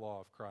the law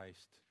of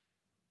Christ.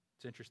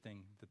 It's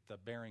interesting that the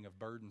bearing of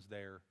burdens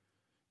there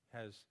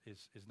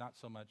is not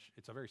so much,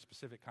 it's a very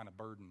specific kind of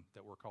burden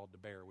that we're called to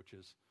bear, which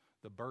is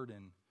the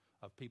burden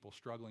of people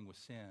struggling with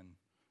sin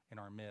in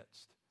our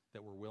midst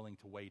that we're willing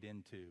to wade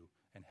into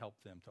and help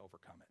them to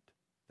overcome it.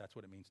 That's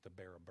what it means to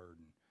bear a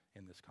burden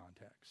in this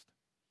context.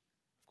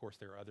 Of course,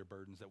 there are other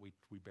burdens that we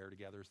bear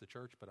together as the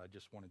church, but I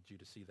just wanted you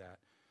to see that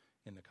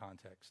in the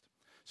context.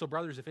 So,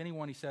 brothers, if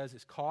anyone, he says,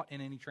 is caught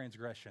in any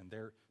transgression,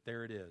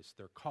 there it is.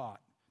 They're caught.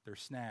 They're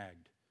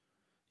snagged.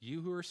 You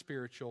who are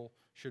spiritual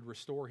should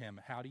restore him.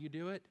 How do you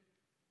do it?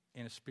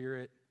 In a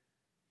spirit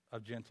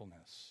of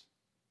gentleness.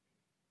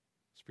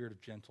 Spirit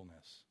of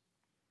gentleness.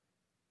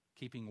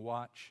 Keeping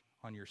watch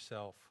on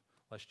yourself,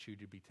 lest you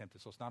be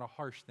tempted. So it's not a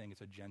harsh thing.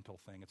 It's a gentle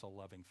thing. It's a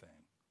loving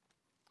thing.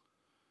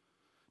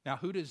 Now,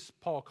 who does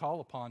Paul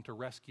call upon to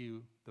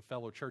rescue the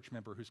fellow church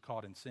member who's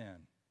caught in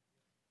sin?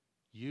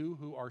 You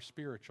who are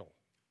spiritual.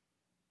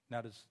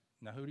 Now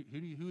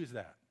who is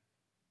that?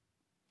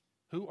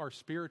 Who are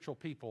spiritual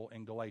people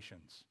in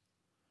Galatians?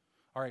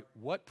 All right,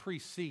 what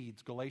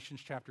precedes Galatians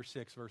chapter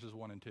 6, verses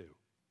 1 and 2?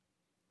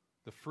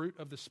 The fruit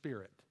of the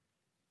Spirit.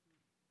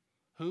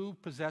 Who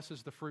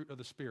possesses the fruit of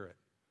the Spirit?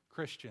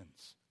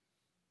 Christians.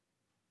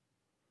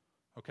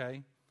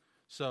 Okay,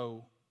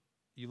 so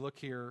you look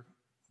here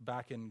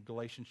back in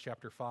Galatians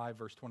chapter 5,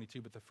 verse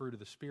 22, but the fruit of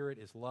the Spirit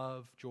is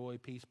love, joy,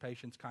 peace,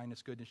 patience,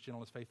 kindness, goodness,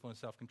 gentleness, faithfulness,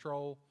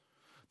 self-control.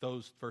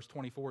 Those, verse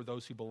 24,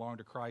 those who belong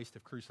to Christ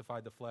have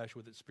crucified the flesh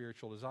with its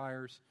spiritual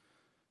desires.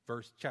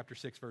 chapter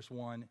 6, verse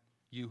 1,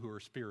 you who are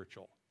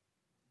spiritual.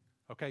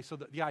 Okay, so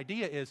the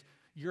idea is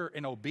you're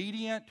an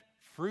obedient,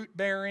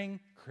 fruit-bearing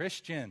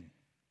Christian,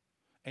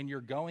 and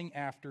you're going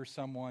after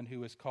someone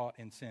who is caught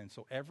in sin.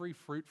 So every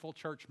fruitful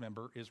church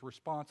member is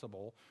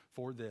responsible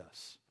for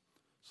this.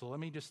 So let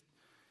me just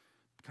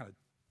kind of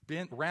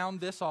round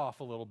this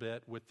off a little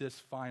bit with this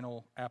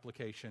final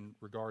application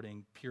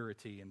regarding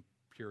purity and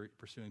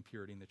pursuing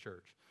purity in the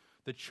church.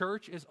 The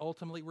church is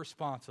ultimately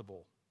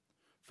responsible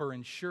for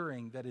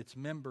ensuring that its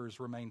members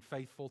remain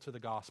faithful to the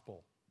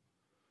gospel.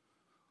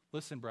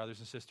 Listen, brothers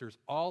and sisters,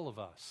 all of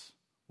us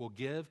will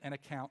give an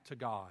account to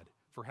God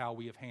for how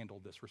we have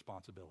handled this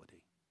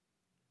responsibility.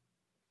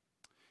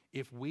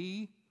 If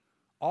we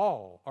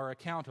all are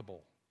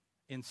accountable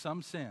in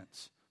some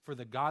sense for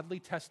the godly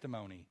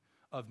testimony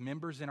of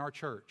members in our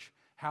church,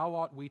 how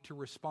ought we to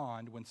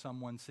respond when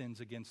someone sins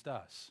against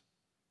us?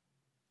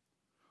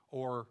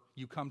 Or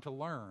you come to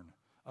learn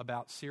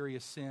about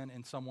serious sin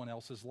in someone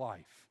else's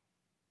life.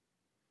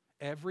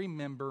 Every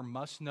member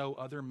must know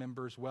other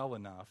members well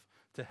enough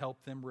to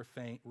help them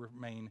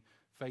remain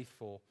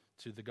faithful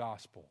to the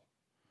gospel.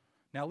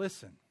 Now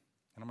listen,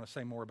 and I'm going to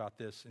say more about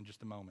this in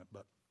just a moment,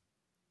 but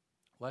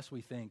lest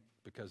we think,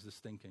 because this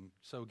thing can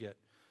so get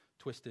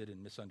twisted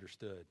and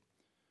misunderstood.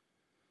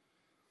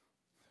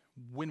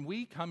 When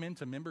we come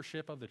into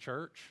membership of the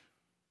church,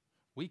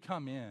 we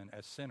come in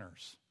as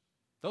sinners.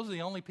 Those are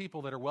the only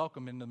people that are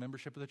welcome in the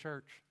membership of the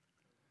church.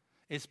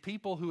 It's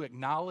people who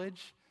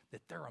acknowledge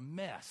that they're a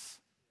mess,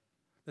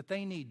 that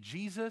they need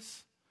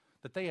Jesus,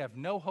 that they have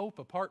no hope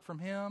apart from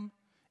Him,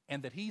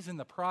 and that He's in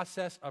the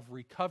process of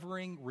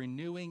recovering,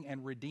 renewing,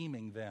 and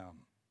redeeming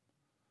them.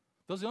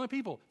 Those are the only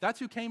people. That's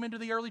who came into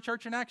the early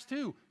church in Acts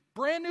 2.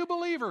 Brand new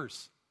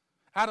believers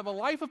out of a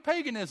life of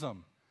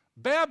paganism,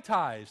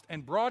 baptized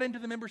and brought into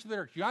the members of the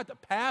church. You have to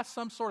pass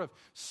some sort of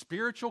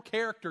spiritual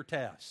character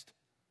test.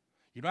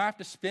 You don't have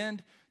to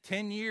spend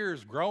 10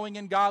 years growing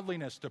in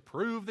godliness to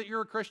prove that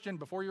you're a Christian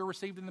before you're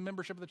received in the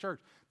membership of the church.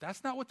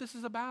 That's not what this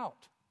is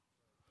about.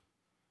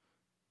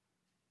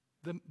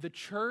 The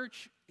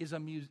church is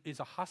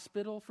a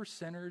hospital for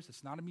sinners.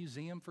 It's not a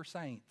museum for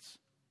saints.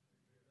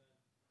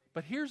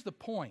 But here's the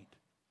point.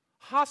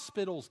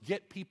 Hospitals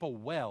get people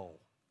well.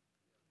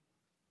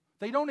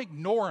 They don't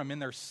ignore them in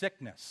their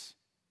sickness.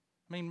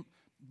 I mean,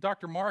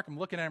 Dr. Mark, I'm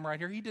looking at him right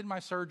here. He did my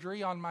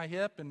surgery on my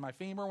hip and my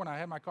femur when I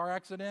had my car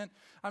accident.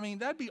 I mean,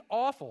 that'd be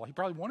awful. He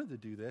probably wanted to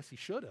do this. He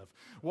should have.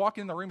 Walk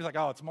in the room, he's like,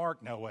 oh, it's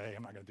Mark. No way,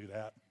 I'm not going to do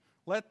that.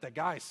 Let the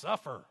guy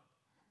suffer.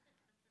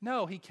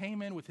 No, he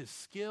came in with his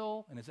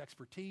skill and his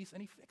expertise,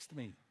 and he fixed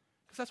me.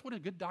 Because that's what a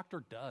good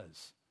doctor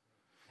does.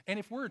 And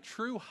if we're a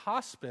true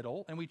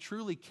hospital and we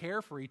truly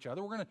care for each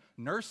other, we're going to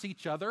nurse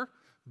each other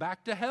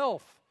back to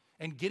health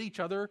and get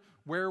each other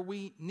where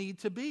we need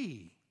to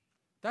be.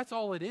 That's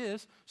all it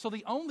is. So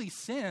the only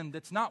sin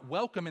that's not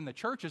welcome in the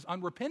church is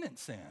unrepentant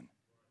sin.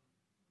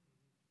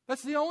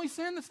 That's the only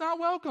sin that's not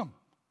welcome.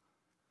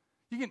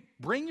 You can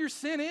bring your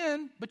sin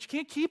in, but you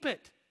can't keep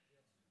it.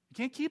 You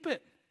can't keep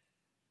it.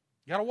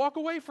 You got to walk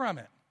away from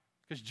it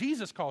because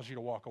Jesus calls you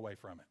to walk away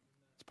from it.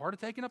 It's part of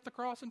taking up the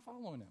cross and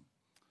following Him.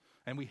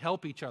 And we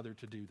help each other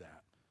to do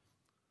that.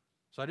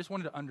 So I just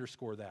wanted to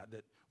underscore that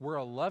we're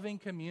a loving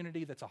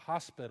community that's a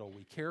hospital.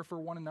 We care for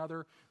one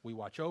another. We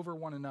watch over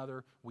one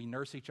another. We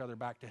nurse each other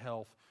back to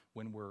health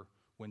when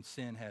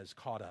sin has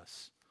caught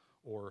us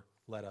or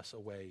led us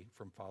away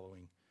from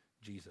following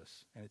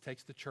Jesus. And it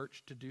takes the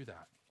church to do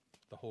that,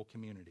 the whole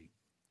community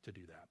to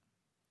do that.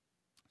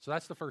 So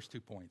that's the first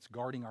 2 points,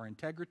 guarding our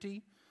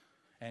integrity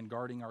and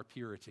guarding our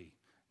purity.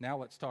 Now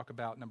let's talk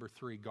about number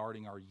 3,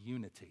 guarding our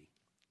unity.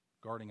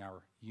 Guarding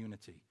our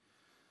unity.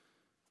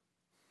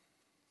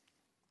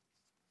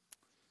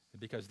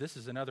 Because this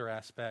is another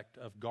aspect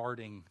of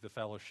guarding the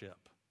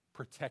fellowship,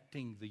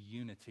 protecting the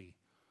unity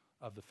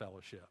of the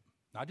fellowship.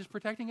 Not just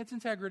protecting its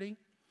integrity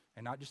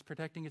and not just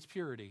protecting its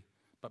purity,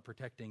 but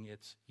protecting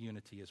its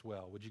unity as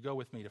well. Would you go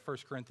with me to 1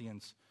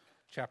 Corinthians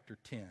chapter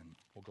 10?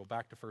 We'll go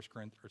back to 1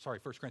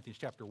 Corinthians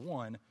chapter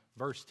 1,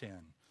 verse 10.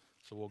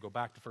 So we'll go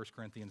back to 1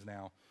 Corinthians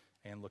now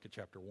and look at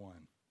chapter 1.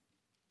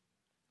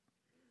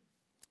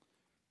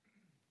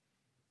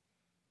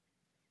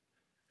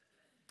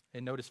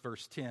 And notice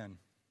verse 10,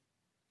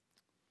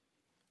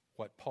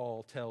 what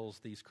Paul tells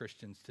these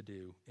Christians to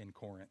do in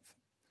Corinth.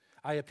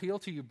 I appeal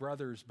to you,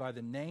 brothers, by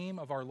the name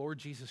of our Lord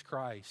Jesus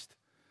Christ,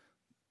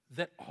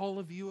 that all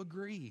of you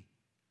agree,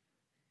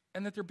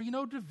 and that there be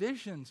no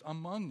divisions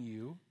among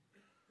you,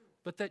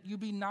 but that you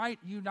be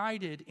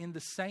united in the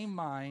same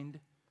mind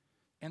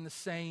and the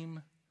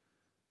same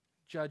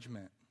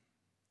judgment.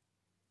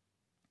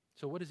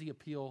 So what does he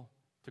appeal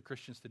to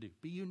Christians to do?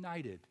 Be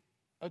united,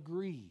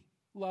 agree,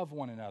 love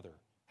one another,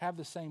 have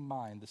the same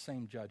mind, the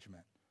same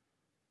judgment.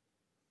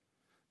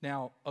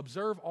 Now,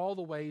 observe all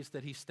the ways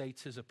that he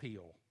states his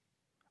appeal.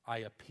 I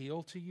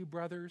appeal to you,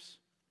 brothers,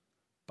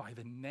 by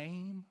the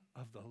name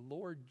of the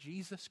Lord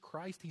Jesus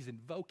Christ. He's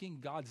invoking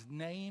God's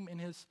name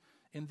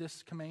in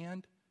this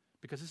command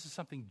because this is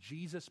something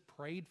Jesus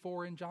prayed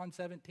for in John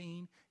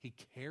 17. He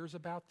cares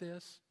about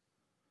this.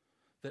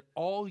 that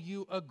all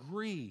you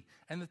agree,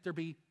 and that there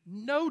be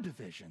no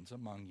divisions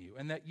among you,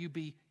 and that you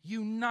be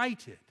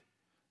united.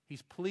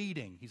 He's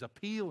pleading, he's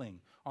appealing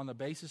on the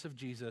basis of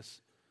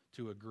Jesus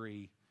to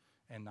agree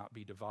and not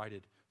be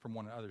divided from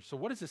one another. So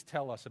what does this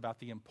tell us about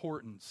the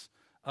importance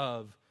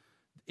of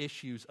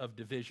issues of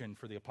division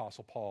for the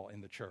Apostle Paul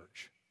in the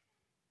church?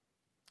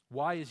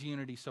 Why is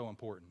unity so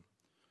important?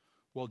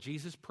 Well,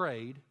 Jesus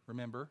prayed,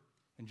 remember,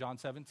 in John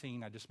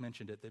 17, I just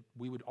mentioned it, that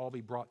we would all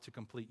be brought to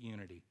complete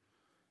unity.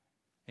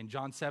 In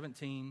John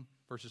 17,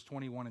 verses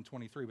 21 and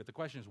 23. But the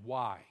question is,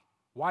 why?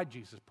 Why did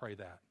Jesus pray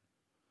that?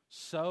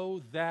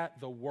 So that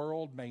the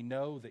world may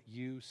know that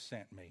you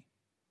sent me.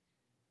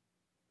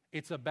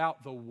 It's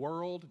about the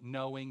world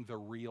knowing the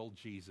real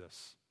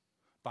Jesus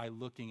by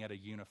looking at a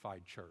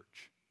unified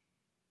church.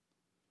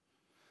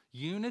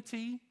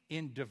 Unity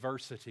in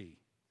diversity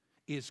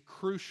is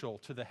crucial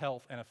to the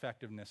health and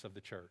effectiveness of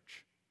the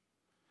church.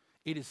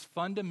 It is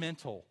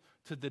fundamental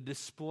to the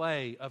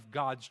display of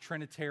God's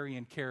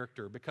Trinitarian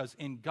character, because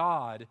in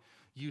God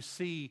you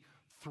see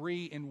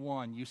three in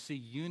one. You see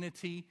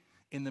unity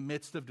in the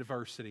midst of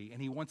diversity,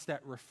 and He wants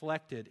that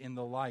reflected in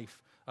the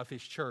life of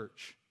His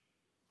church.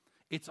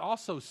 It's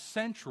also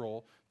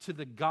central to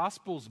the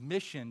gospel's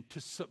mission to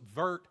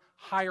subvert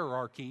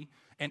hierarchy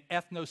and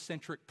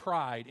ethnocentric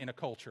pride in a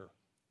culture.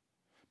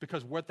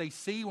 Because what they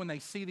see when they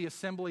see the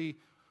assembly,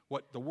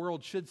 what the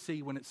world should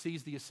see when it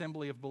sees the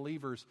assembly of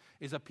believers,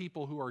 is a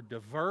people who are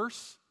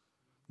diverse.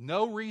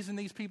 No reason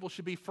these people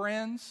should be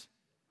friends.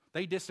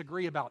 They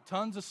disagree about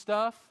tons of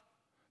stuff.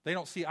 They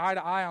don't see eye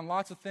to eye on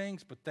lots of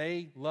things, but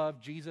they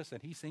love Jesus,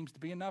 and He seems to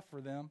be enough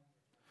for them.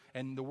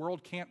 And the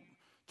world can't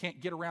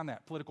get around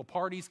that. Political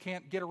parties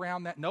can't get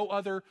around that. No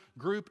other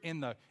group in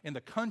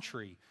the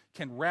country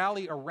can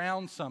rally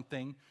around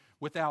something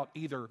without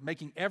either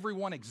making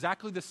everyone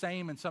exactly the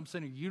same in some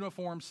sort of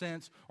uniform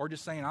sense, or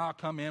just saying, I'll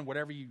come in,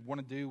 whatever you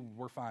want to do,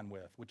 we're fine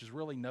with, which is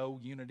really no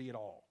unity at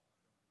all.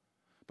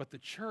 But the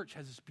church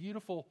has this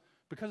beautiful,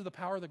 because of the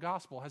power of the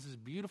gospel, has this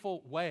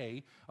beautiful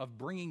way of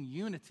bringing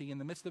unity in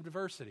the midst of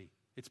diversity.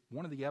 It's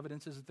one of the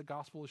evidences that the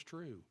gospel is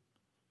true.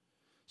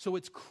 So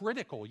it's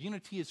critical.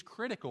 Unity is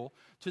critical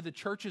to the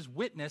church's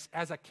witness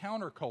as a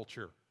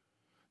counterculture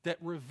that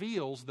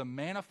reveals the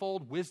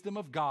manifold wisdom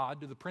of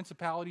God to the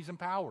principalities and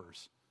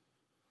powers.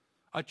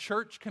 A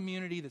church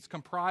community that's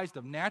comprised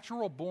of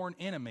natural-born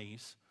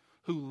enemies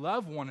who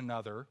love one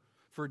another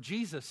for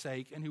Jesus'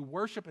 sake and who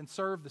worship and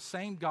serve the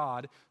same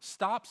God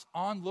stops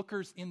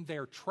onlookers in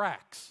their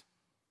tracks.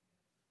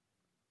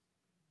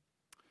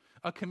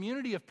 A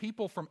community of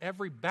people from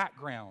every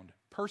background,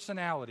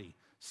 personality,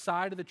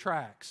 side of the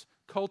tracks,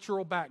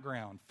 cultural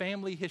background,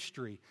 family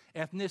history,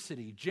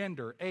 ethnicity,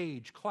 gender,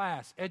 age,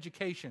 class,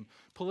 education,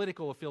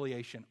 political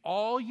affiliation,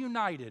 all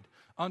united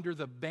under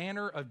the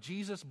banner of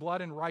Jesus'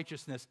 blood and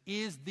righteousness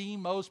is the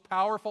most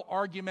powerful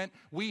argument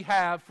we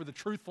have for the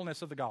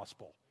truthfulness of the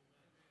gospel.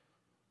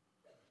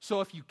 So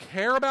if you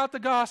care about the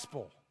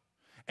gospel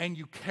and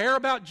you care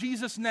about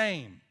Jesus'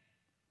 name,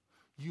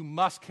 you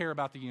must care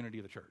about the unity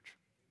of the church.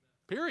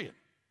 Period.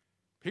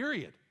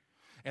 Period.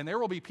 And there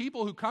will be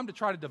people who come to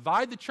try to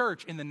divide the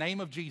church in the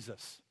name of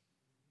Jesus.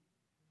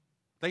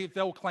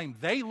 They'll claim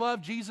they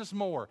love Jesus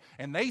more,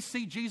 and they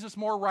see Jesus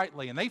more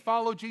rightly, and they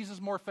follow Jesus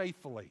more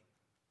faithfully.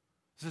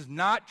 This is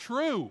not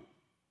true.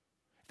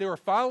 If they were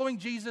following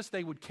Jesus,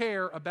 they would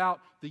care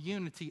about the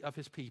unity of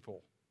His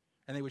people,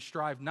 and they would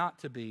strive not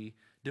to be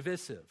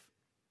divisive.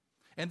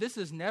 And this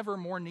is never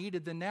more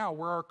needed than now,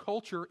 where our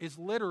culture is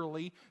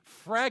literally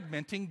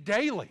fragmenting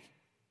daily,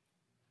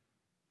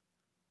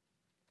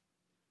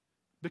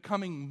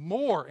 becoming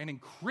more and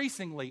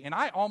increasingly, and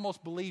I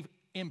almost believe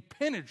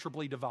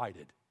impenetrably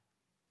divided.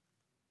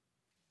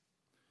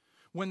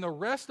 When the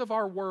rest of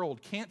our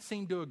world can't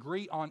seem to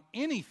agree on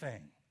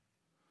anything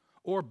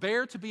or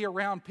bear to be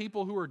around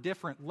people who are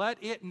different, let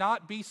it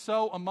not be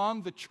so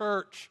among the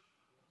church.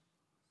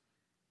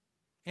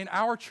 In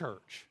our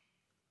church,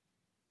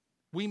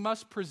 we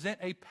must present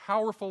a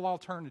powerful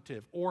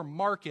alternative, or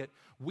market,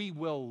 we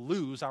will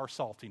lose our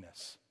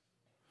saltiness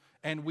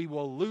and we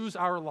will lose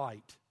our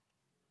light.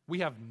 We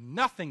have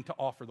nothing to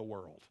offer the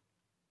world.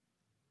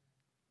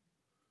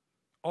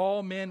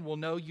 All men will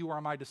know you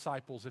are my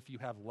disciples if you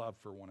have love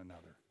for one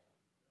another.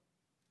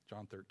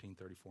 John 13,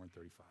 34 and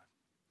 35.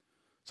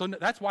 So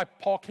that's why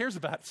Paul cares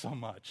about it so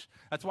much.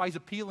 That's why he's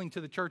appealing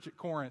to the church at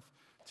Corinth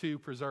to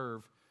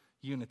preserve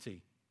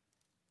unity.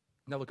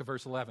 Now look at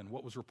verse 11,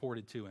 what was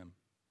reported to him.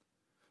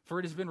 For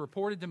it has been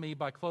reported to me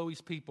by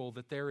Chloe's people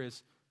that there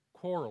is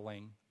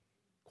quarreling,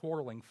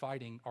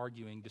 fighting,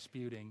 arguing,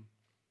 disputing,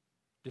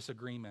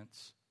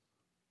 disagreements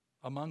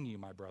among you,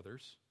 my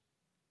brothers.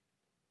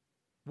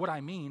 What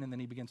I mean, and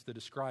then he begins to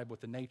describe what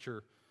the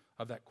nature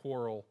of that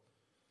quarrel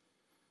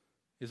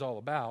is all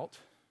about.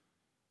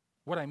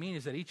 What I mean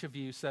is that each of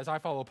you says, I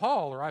follow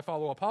Paul, or I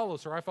follow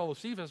Apollos, or I follow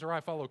Cephas, or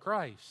I follow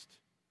Christ.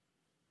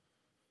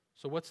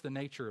 So what's the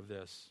nature of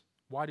this?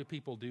 Why do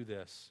people do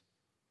this?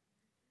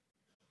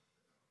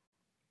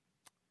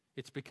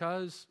 It's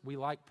because we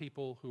like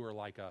people who are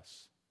like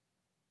us.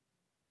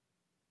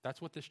 That's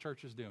what this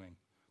church is doing.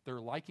 They're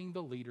liking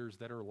the leaders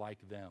that are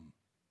like them.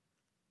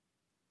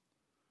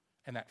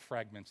 And that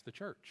fragments the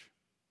church.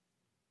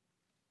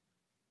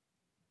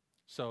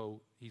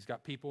 So he's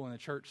got people in the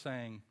church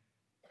saying,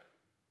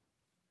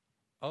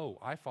 oh,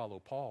 I follow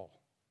Paul.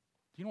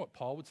 Do you know what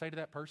Paul would say to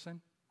that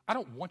person? I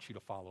don't want you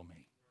to follow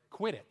me.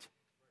 Quit it.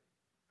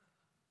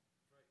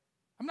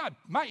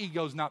 My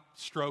ego's not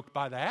stroked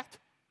by that.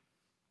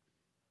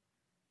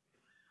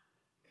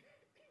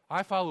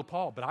 I follow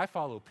Paul, but I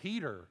follow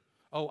Peter.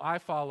 Oh, I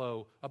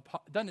follow,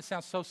 doesn't it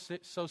sound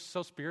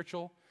so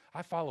spiritual?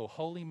 I follow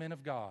holy men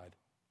of God.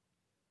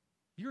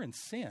 You're in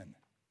sin.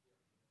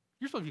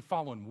 You're supposed to be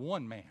following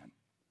one man,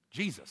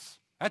 Jesus.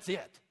 That's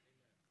it.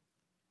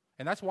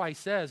 And that's why he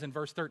says in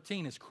verse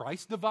 13, is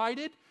Christ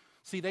divided?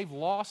 See, they've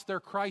lost their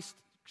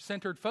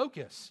Christ-centered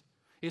focus.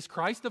 Is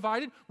Christ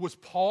divided? Was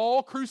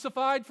Paul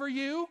crucified for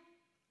you?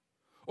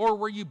 Or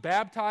were you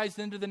baptized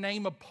into the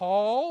name of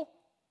Paul?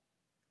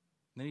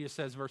 And then he just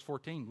says, verse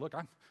 14, look,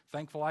 I'm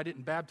thankful I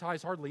didn't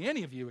baptize hardly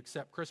any of you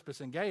except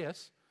Crispus and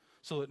Gaius,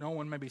 so that no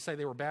one maybe say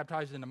they were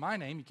baptized into my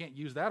name. You can't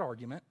use that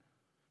argument.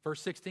 Verse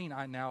 16,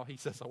 he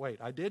says, oh wait,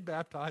 I did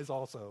baptize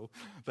also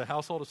the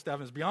household of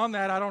Stephanus. Beyond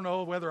that, I don't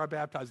know whether I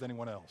baptized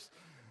anyone else.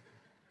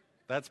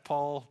 That's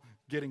Paul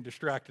getting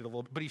distracted a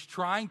little bit. But he's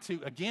trying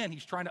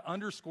to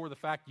underscore the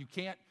fact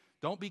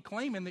don't be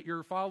claiming that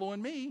you're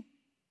following me.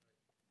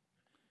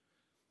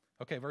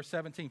 Okay, verse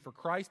 17, for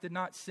Christ did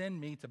not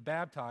send me to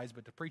baptize,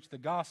 but to preach the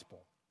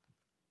gospel,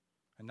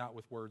 and not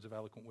with words of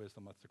eloquent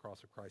wisdom, lest the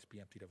cross of Christ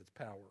be emptied of its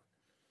power.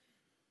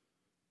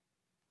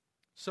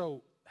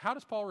 So, how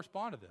does Paul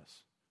respond to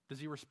this? Does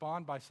he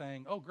respond by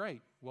saying, oh,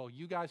 great, well,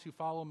 you guys who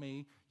follow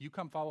me, you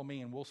come follow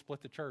me, and we'll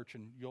split the church,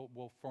 and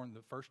we'll form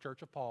the first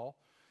church of Paul,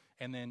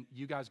 and then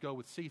you guys go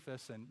with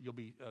Cephas, and you'll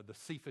be the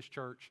Cephas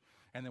church,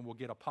 and then we'll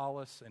get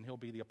Apollos, and he'll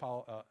be the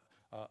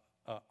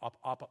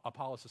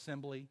Apollos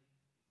assembly,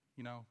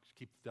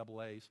 keep the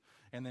double A's,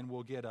 and then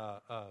we'll get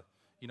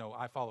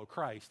I follow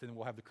Christ, and then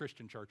we'll have the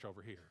Christian church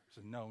over here.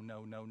 So no,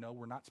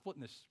 we're not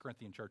splitting this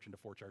Corinthian church into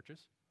 4 churches.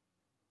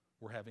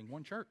 We're having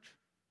one church.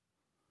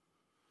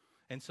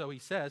 And so he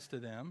says to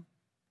them,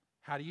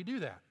 how do you do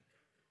that?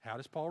 How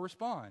does Paul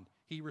respond?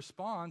 He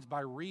responds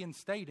by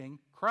reinstating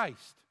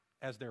Christ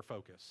as their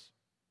focus.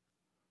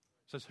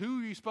 He says,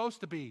 who are you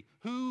supposed to be?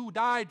 Who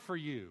died for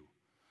you?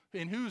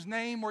 In whose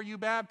name were you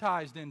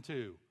baptized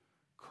into?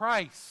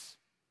 Christ.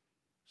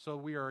 So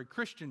we are a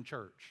Christian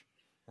church.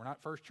 We're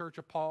not First Church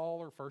of Paul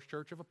or First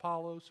Church of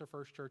Apollos or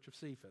First Church of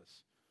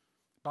Cephas.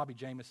 Bobby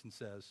Jamieson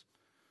says,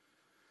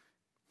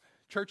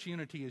 church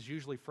unity is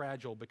usually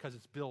fragile because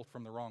it's built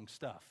from the wrong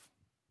stuff.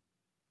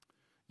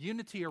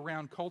 Unity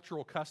around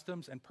cultural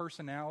customs and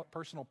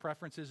personal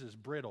preferences is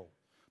brittle.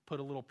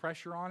 Put a little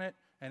pressure on it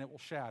and it will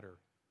shatter.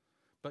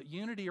 But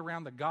unity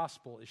around the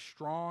gospel is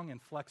strong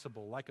and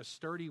flexible, like a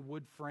sturdy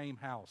wood frame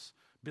house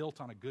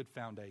built on a good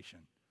foundation.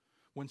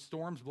 When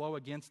storms blow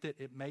against it,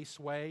 it may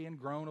sway and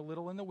groan a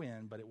little in the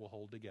wind, but it will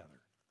hold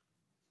together.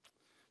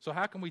 So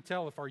how can we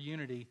tell if our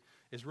unity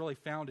is really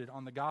founded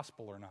on the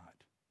gospel or not?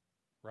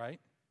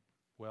 Right?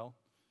 Well,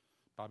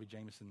 Bobby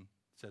Jamieson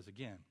says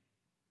again,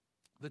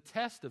 the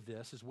test of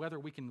this is whether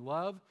we can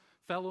love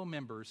fellow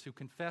members who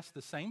confess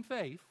the same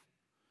faith,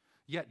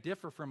 yet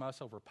differ from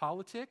us over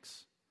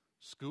politics,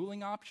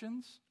 schooling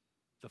options,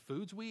 the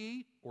foods we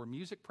eat, or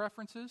music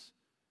preferences.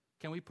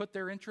 Can we put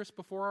their interests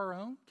before our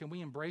own? Can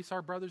we embrace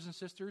our brothers and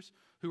sisters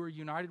who are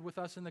united with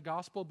us in the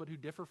gospel, but who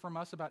differ from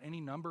us about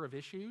any number of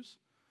issues?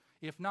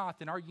 If not,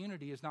 then our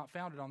unity is not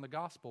founded on the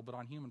gospel, but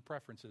on human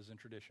preferences and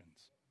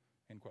traditions.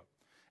 End quote.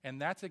 And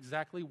that's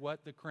exactly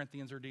what the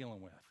Corinthians are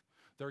dealing with.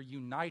 They're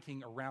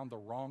uniting around the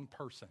wrong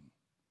person.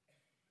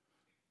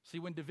 See,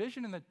 when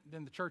division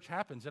in the church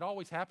happens, it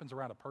always happens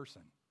around a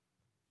person.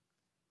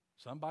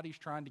 Somebody's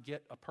trying to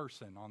get a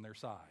person on their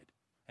side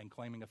and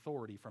claiming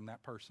authority from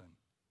that person.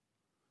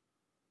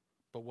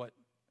 But what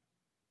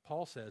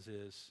Paul says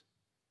is,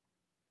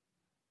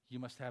 you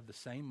must have the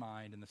same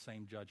mind and the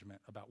same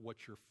judgment about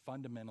what you're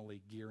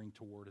fundamentally gearing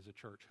toward as a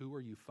church. Who are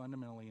you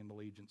fundamentally in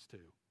allegiance to?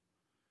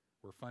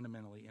 We're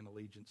fundamentally in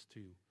allegiance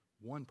to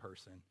one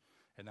person,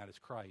 and that is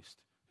Christ,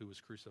 who was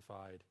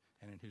crucified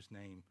and in whose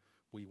name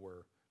we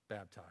were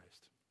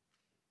baptized.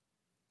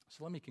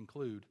 So let me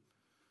conclude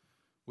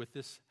with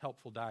this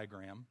helpful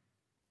diagram.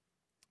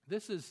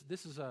 This is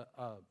a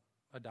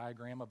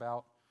diagram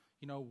about,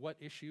 what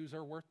issues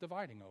are worth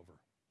dividing over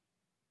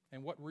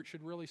and what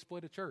should really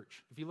split a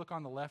church. If you look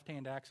on the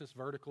left-hand axis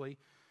vertically,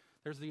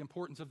 there's the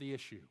importance of the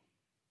issue,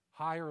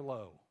 high or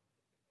low.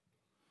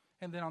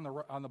 And then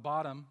on the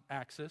bottom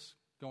axis,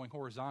 going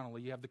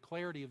horizontally, you have the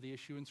clarity of the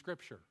issue in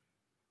Scripture,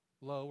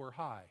 low or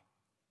high.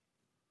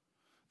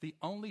 The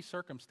only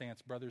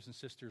circumstance, brothers and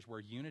sisters, where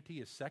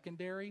unity is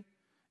secondary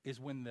is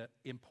when the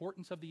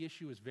importance of the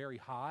issue is very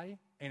high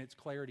and its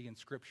clarity in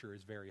Scripture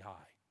is very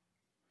high.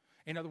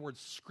 In other words,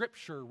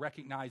 Scripture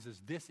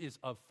recognizes this is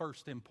of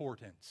first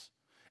importance,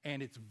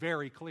 and it's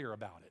very clear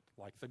about it,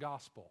 like the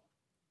gospel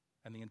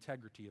and the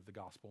integrity of the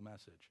gospel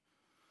message.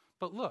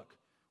 But look,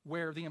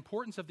 where the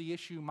importance of the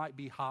issue might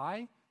be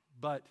high,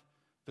 but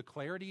the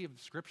clarity of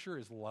Scripture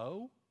is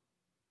low,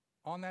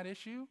 on that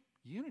issue,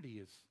 unity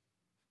is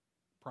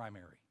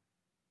primary.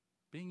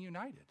 Being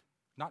united,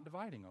 not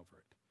dividing over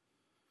it.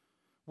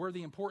 Where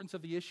the importance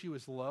of the issue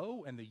is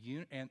low and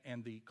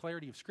the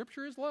clarity of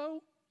Scripture is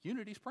low,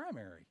 unity is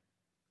primary.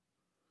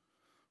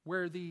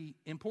 Where the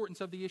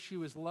importance of the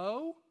issue is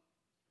low,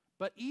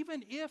 but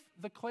even if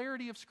the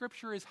clarity of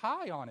Scripture is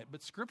high on it,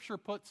 but Scripture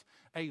puts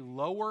a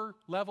lower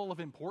level of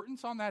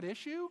importance on that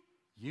issue,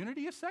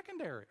 unity is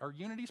secondary, or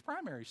unity is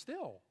primary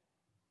still.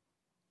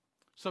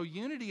 So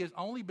unity has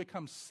only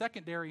become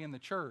secondary in the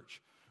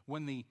church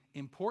when the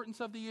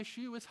importance of the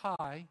issue is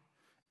high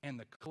and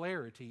the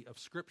clarity of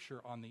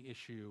Scripture on the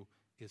issue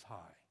is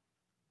high.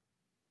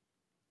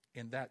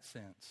 In that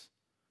sense,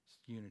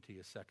 unity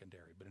is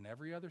secondary. But in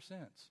every other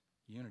sense,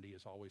 unity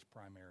is always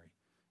primary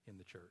in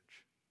the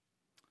church.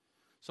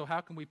 So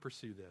how can we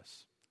pursue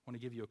this? I want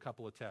to give you a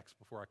couple of texts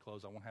before I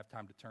close. I won't have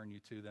time to turn you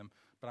to them,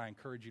 but I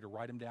encourage you to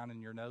write them down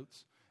in your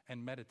notes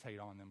and meditate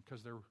on them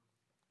because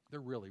they're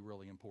really,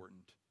 really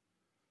important.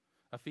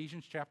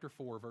 Ephesians chapter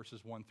 4,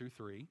 verses 1 through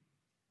 3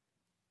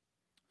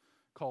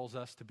 calls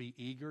us to be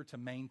eager to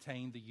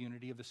maintain the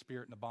unity of the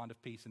Spirit and the bond of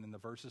peace, and then the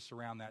verses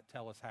surround that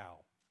tell us how.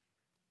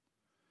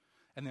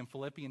 And then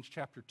Philippians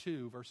chapter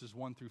 2, verses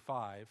 1 through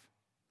 5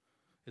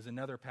 is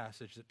another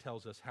passage that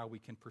tells us how we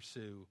can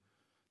pursue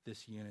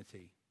this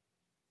unity.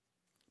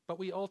 But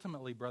we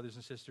ultimately, brothers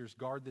and sisters,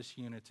 guard this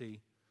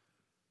unity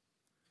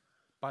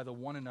by the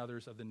one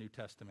another's of the New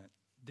Testament.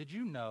 Did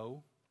you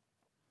know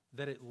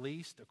that at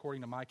least,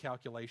 according to my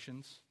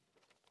calculations,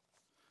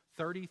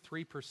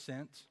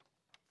 33%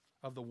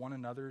 of the one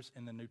another's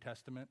in the New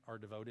Testament are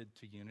devoted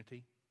to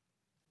unity?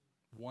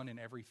 1 in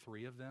every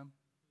 3 of them.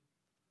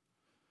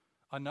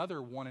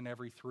 Another 1 in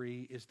every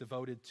 3 is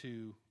devoted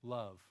to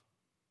love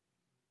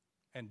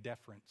and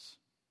deference.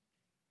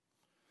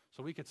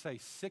 So we could say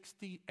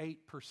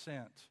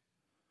 68%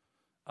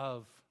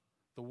 of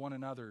the one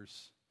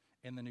another's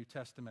in the New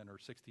Testament, or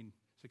 66%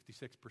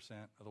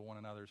 of the one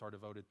another's are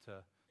devoted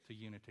to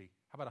unity.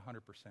 How about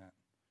 100%?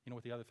 You know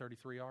what the other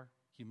 33 are?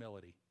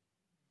 Humility.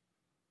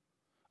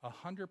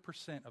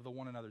 100% of the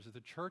one another's. If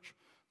the church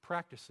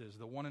practices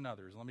the one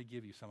another's, let me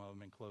give you some of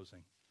them in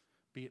closing.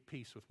 Be at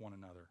peace with one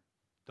another.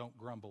 Don't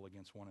grumble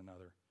against one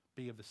another.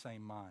 Be of the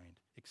same mind.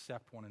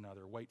 Accept one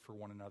another. Wait for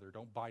one another.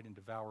 Don't bite and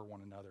devour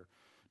one another.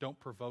 Don't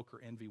provoke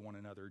or envy one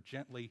another.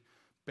 Gently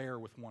bear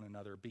with one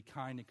another. Be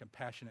kind and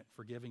compassionate,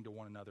 forgiving to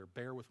one another.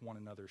 Bear with one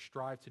another.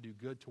 Strive to do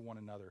good to one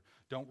another.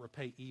 Don't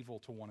repay evil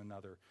to one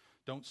another.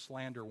 Don't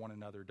slander one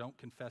another. Don't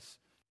confess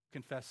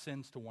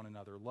sins to one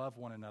another. Love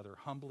one another.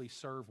 Humbly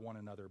serve one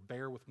another.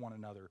 Bear with one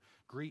another.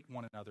 Greet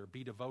one another.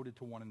 Be devoted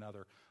to one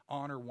another.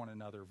 Honor one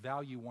another.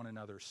 Value one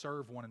another.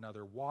 Serve one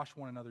another. Wash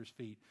one another's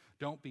feet.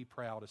 Don't be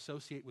proud.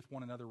 Associate with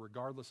one another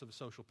regardless of a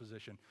social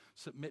position.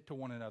 Submit to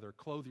one another.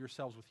 Clothe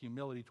yourselves with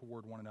humility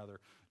toward one another.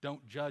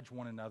 Don't judge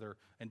one another,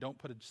 and don't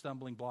put a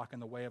stumbling block in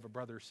the way of a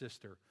brother or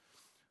sister.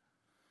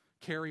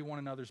 Carry one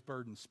another's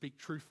burdens. Speak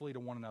truthfully to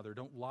one another.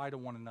 Don't lie to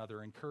one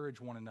another.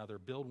 Encourage one another.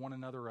 Build one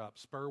another up.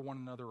 Spur one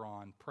another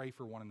on. Pray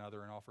for one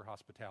another, and offer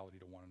hospitality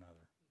to one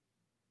another.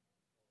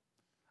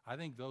 I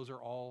think those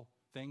are all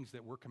things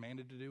that we're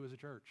commanded to do as a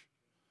church.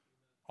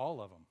 All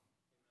of them.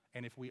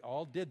 And if we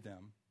all did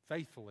them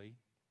faithfully,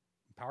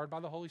 empowered by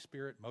the Holy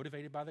Spirit,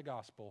 motivated by the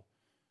gospel,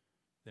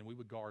 then we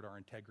would guard our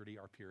integrity,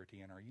 our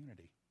purity, and our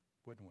unity,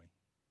 wouldn't we?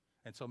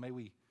 And so may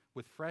we,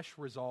 with fresh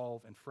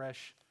resolve and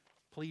fresh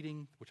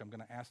pleading, which I'm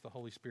going to ask the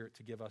Holy Spirit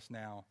to give us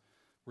now,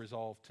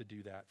 resolve to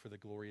do that for the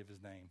glory of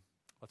His name.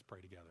 Let's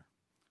pray together.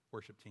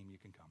 Worship team, you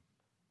can come.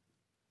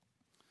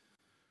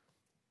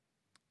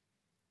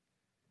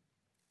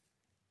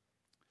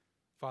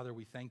 Father,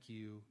 we thank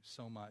you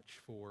so much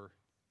for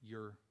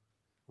your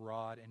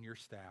rod and your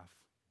staff.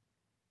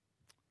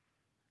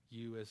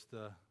 You, as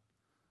the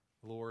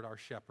Lord, our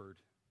shepherd,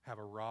 have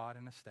a rod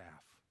and a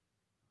staff,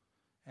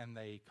 and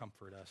they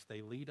comfort us. They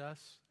lead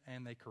us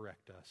and they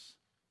correct us.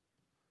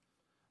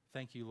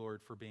 Thank you,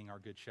 Lord, for being our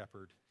good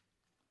shepherd.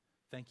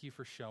 Thank you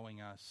for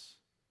showing us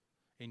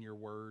in your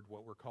word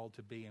what we're called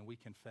to be, and we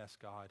confess,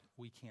 God,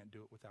 we can't do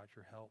it without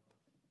your help.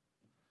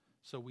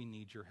 So we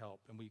need your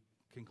help, and we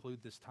conclude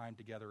this time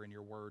together in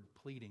your word,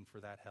 pleading for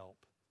that help.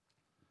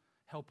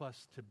 Help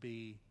us to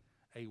be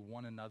a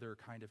one another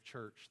kind of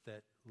church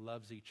that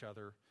loves each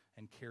other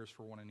and cares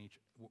for one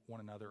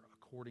another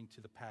according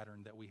to the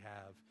pattern that we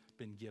have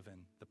been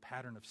given, the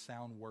pattern of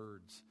sound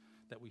words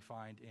that we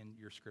find in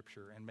your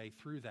scripture. And may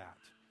through that,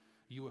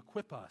 you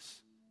equip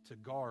us to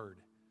guard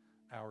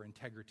our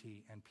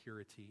integrity and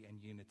purity and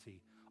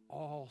unity,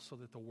 all so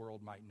that the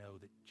world might know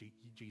that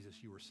Jesus,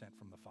 you were sent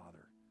from the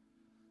Father.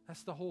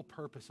 That's the whole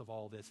purpose of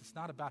all this. It's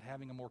not about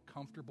having a more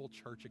comfortable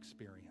church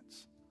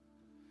experience.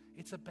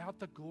 It's about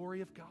the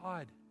glory of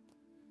God.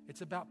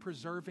 It's about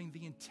preserving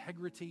the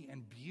integrity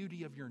and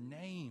beauty of your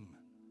name.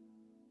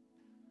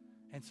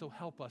 And so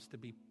help us to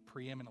be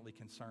preeminently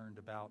concerned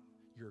about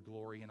your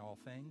glory in all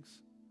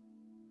things,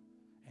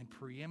 and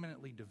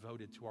preeminently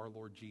devoted to our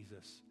Lord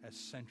Jesus as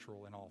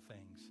central in all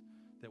things,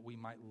 that we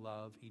might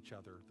love each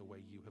other the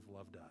way you have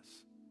loved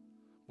us.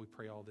 We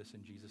pray all this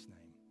in Jesus'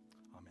 name.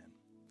 Amen.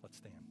 Let's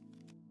stand.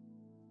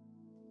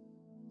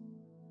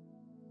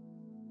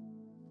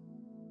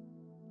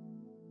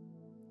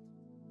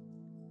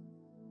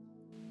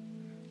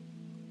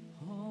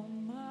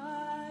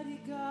 Almighty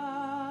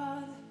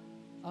God,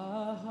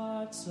 our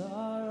hearts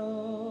are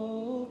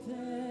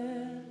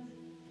open,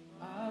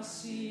 our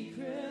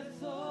secret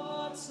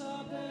thoughts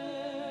are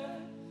bare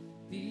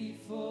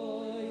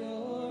before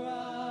your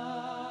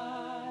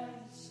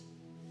eyes.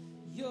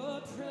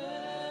 Your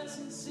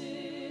presence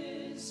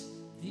is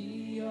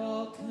the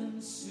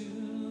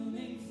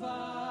all-consuming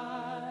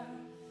fire.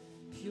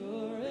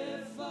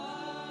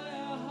 Purify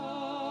our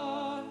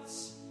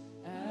hearts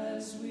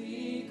as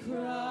we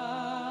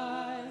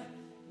cry,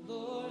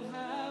 Lord,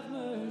 have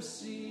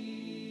mercy.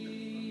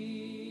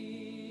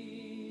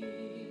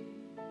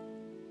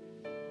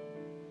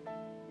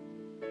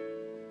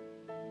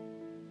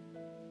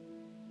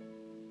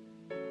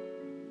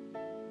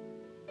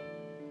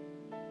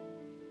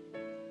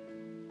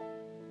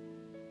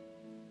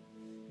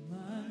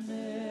 My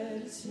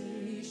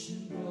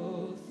meditation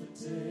both the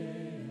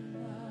day and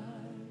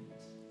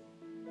night,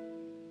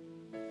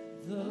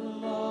 the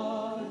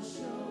Lord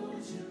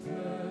shows your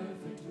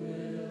perfect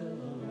will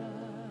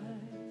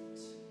aright.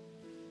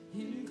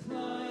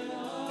 Incline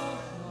our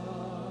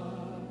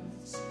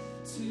hearts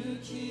to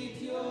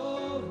keep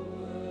your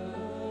word.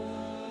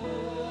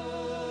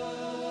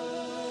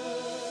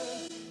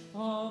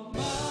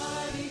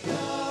 Almighty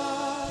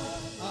God,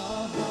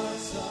 our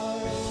hearts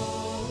are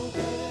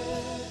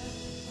open,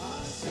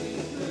 our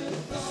secret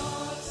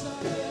thoughts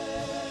are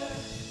there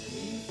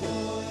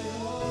before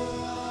your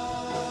eyes.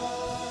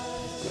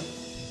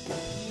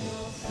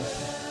 Your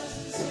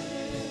presence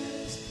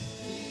is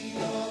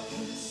the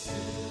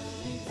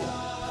all-consuming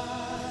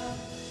fire.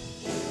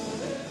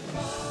 Purify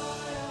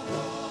our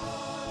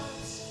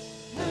hearts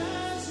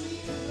as we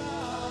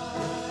cry,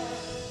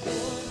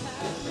 Lord,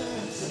 have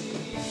mercy.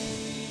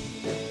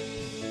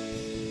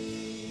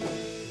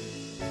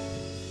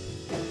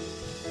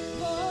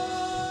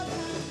 Lord,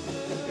 have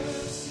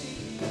mercy.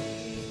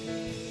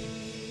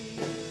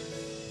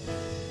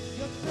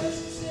 Your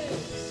presence is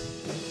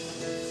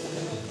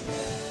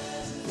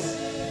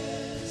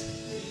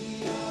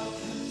the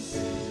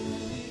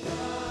all-consuming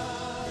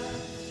fire.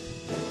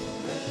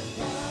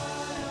 Purify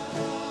our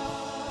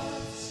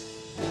hearts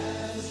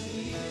as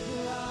we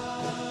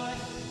cry,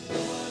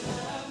 Lord,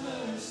 have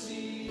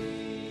mercy.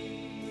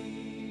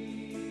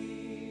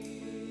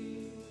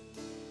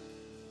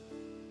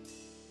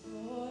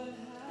 Lord,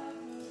 have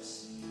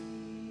mercy.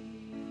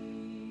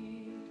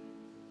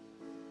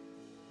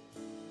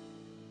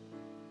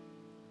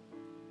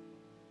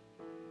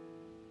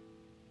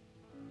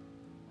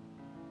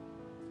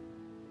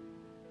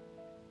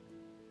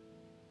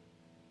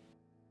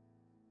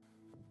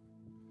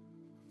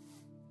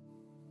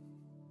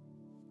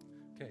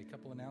 Okay, a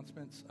couple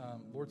announcements.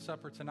 Lord's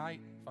Supper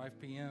tonight, 5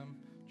 p.m.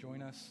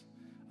 Join us.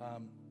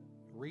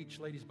 Reach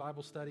Ladies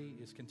Bible Study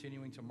is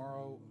continuing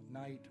tomorrow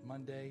night,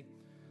 Monday,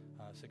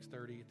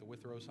 6:30 at the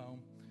Withrow's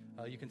home.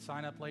 You can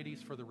sign up,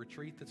 ladies, for the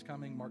retreat that's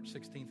coming March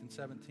 16th and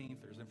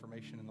 17th. There's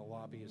information in the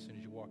lobby as soon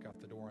as you walk out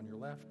the door on your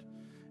left.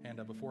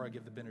 And before I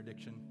give the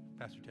benediction,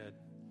 Pastor Ted.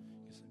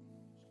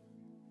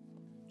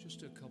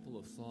 Just a couple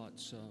of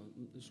thoughts.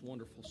 This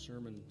wonderful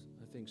sermon,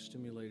 I think,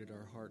 stimulated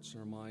our hearts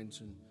and our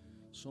minds in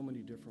so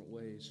many different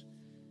ways.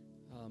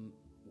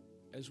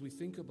 As we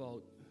think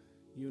about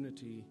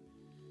unity,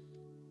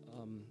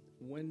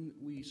 when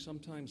we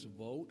sometimes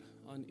vote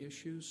on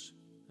issues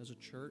as a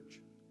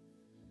church,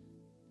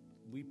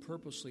 we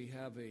purposely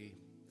have a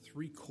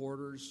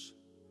 3/4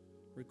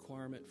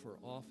 requirement for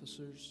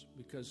officers,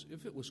 because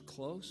if it was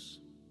close,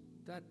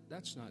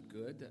 that's not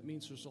good. That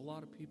means there's a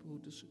lot of people who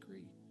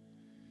disagree.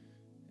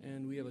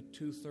 And we have a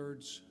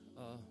 2/3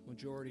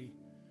 majority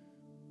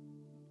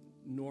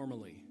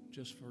normally,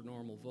 just for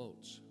normal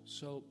votes.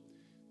 So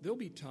there'll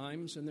be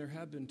times, and there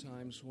have been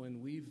times,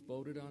 when we've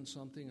voted on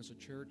something as a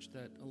church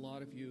that a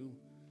lot of you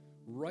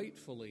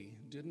rightfully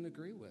didn't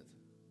agree with.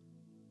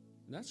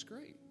 And that's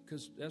great,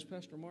 because as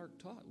Pastor Mark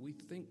taught, we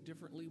think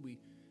differently,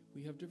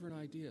 we have different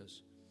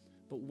ideas.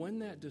 But when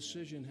that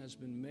decision has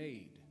been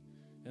made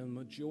and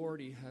the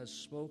majority has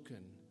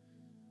spoken,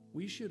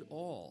 we should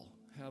all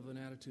have an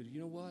attitude, you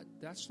know what,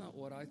 that's not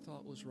what I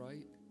thought was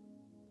right,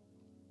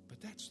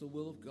 but that's the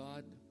will of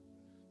God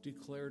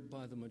declared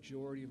by the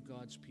majority of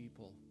God's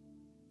people.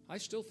 I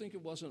still think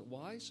it wasn't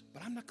wise,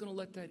 but I'm not going to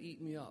let that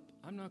eat me up.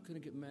 I'm not going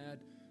to get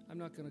mad. I'm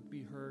not going to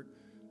be hurt.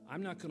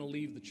 I'm not going to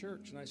leave the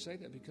church. And I say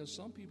that because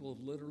some people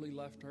have literally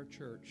left our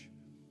church,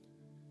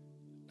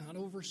 not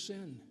over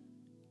sin,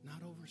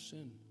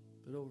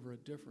 but over a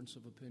difference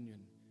of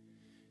opinion.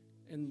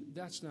 And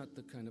that's not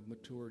the kind of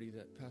maturity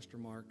that Pastor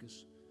Mark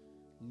is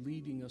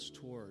leading us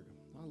toward.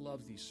 I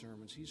love these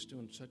sermons. He's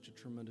doing such a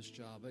tremendous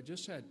job. I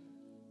just had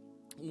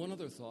one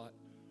other thought.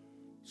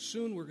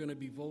 Soon we're going to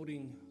be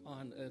voting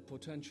on a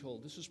potential,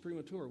 this is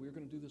premature, we were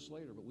going to do this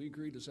later, but we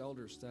agreed as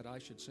elders that I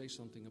should say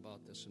something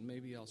about this, and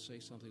maybe I'll say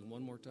something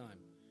one more time.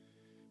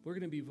 We're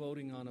going to be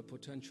voting on a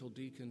potential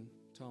deacon,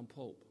 Tom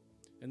Pope,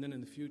 and then in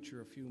the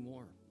future a few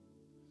more.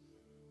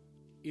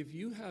 if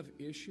you have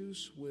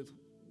issues with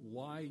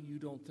why you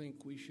don't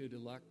think we should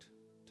elect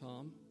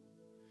Tom,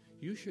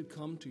 you should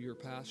come to your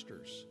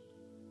pastors,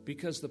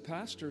 because the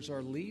pastors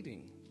are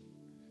leading.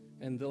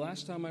 And the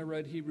last time I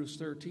read Hebrews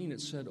 13,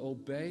 it said,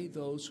 obey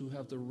those who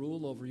have the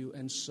rule over you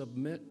and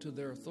submit to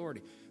their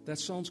authority. That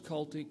sounds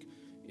cultic.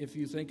 If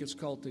you think it's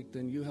cultic,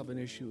 then you have an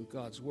issue with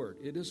God's word.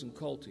 It isn't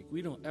cultic.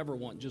 We don't ever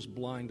want just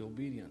blind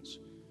obedience.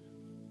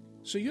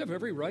 So you have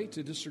every right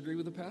to disagree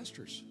with the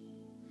pastors.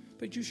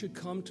 But you should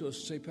come to us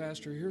and say,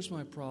 Pastor, here's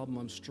my problem.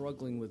 I'm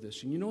struggling with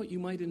this. And you know what? You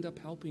might end up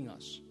helping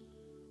us.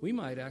 We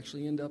might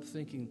actually end up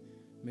thinking,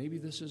 maybe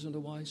this isn't a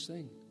wise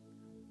thing.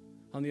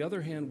 On the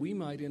other hand, we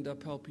might end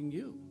up helping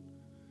you.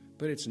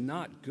 But it's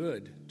not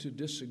good to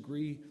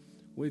disagree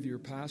with your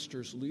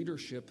pastor's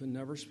leadership and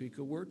never speak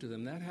a word to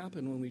them. That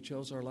happened when we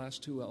chose our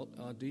last two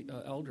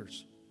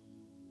elders.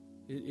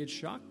 It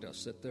shocked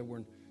us that there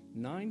were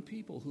 9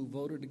 people who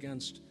voted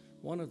against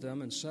one of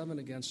them and 7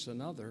 against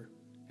another,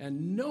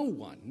 and no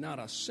one, not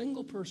a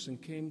single person,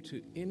 came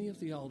to any of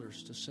the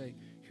elders to say,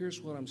 here's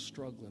what I'm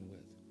struggling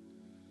with.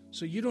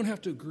 So you don't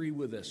have to agree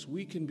with us.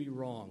 We can be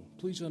wrong.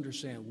 Please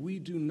understand, we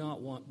do not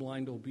want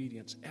blind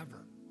obedience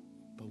ever.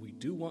 But we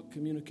do want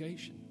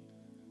communication.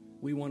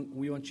 We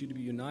want you to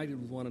be united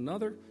with one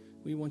another.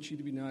 We want you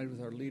to be united with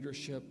our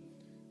leadership.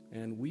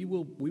 And we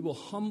will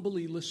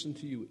humbly listen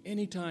to you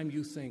anytime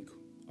you think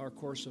our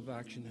course of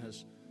action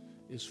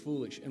is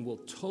foolish. And we'll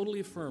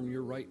totally affirm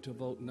your right to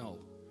vote no.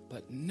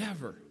 But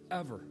never,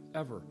 ever,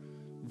 ever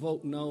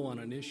vote no on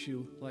an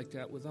issue like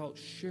that without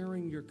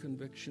sharing your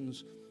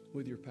convictions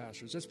with your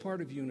pastors. That's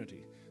part of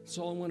unity. That's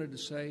all I wanted to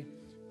say.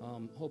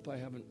 Hope I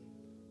haven't,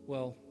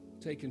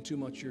 taken too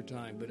much of your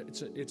time, but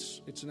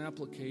it's an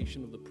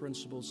application of the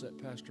principles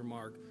that Pastor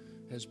Mark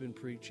has been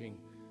preaching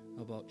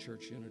about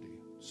church unity.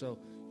 So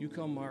you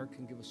come, Mark,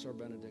 and give us our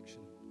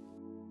benediction.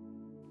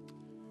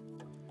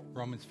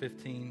 Romans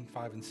 15,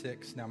 5 and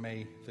 6. Now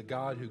may the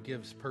God who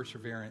gives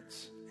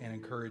perseverance and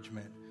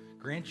encouragement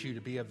grant you to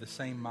be of the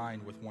same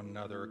mind with one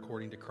another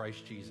according to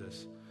Christ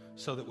Jesus,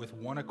 so that with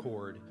one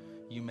accord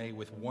you may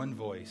with one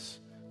voice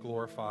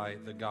glorify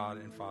the God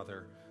and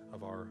Father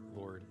of our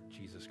Lord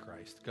Jesus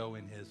Christ. Go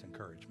in his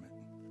encouragement.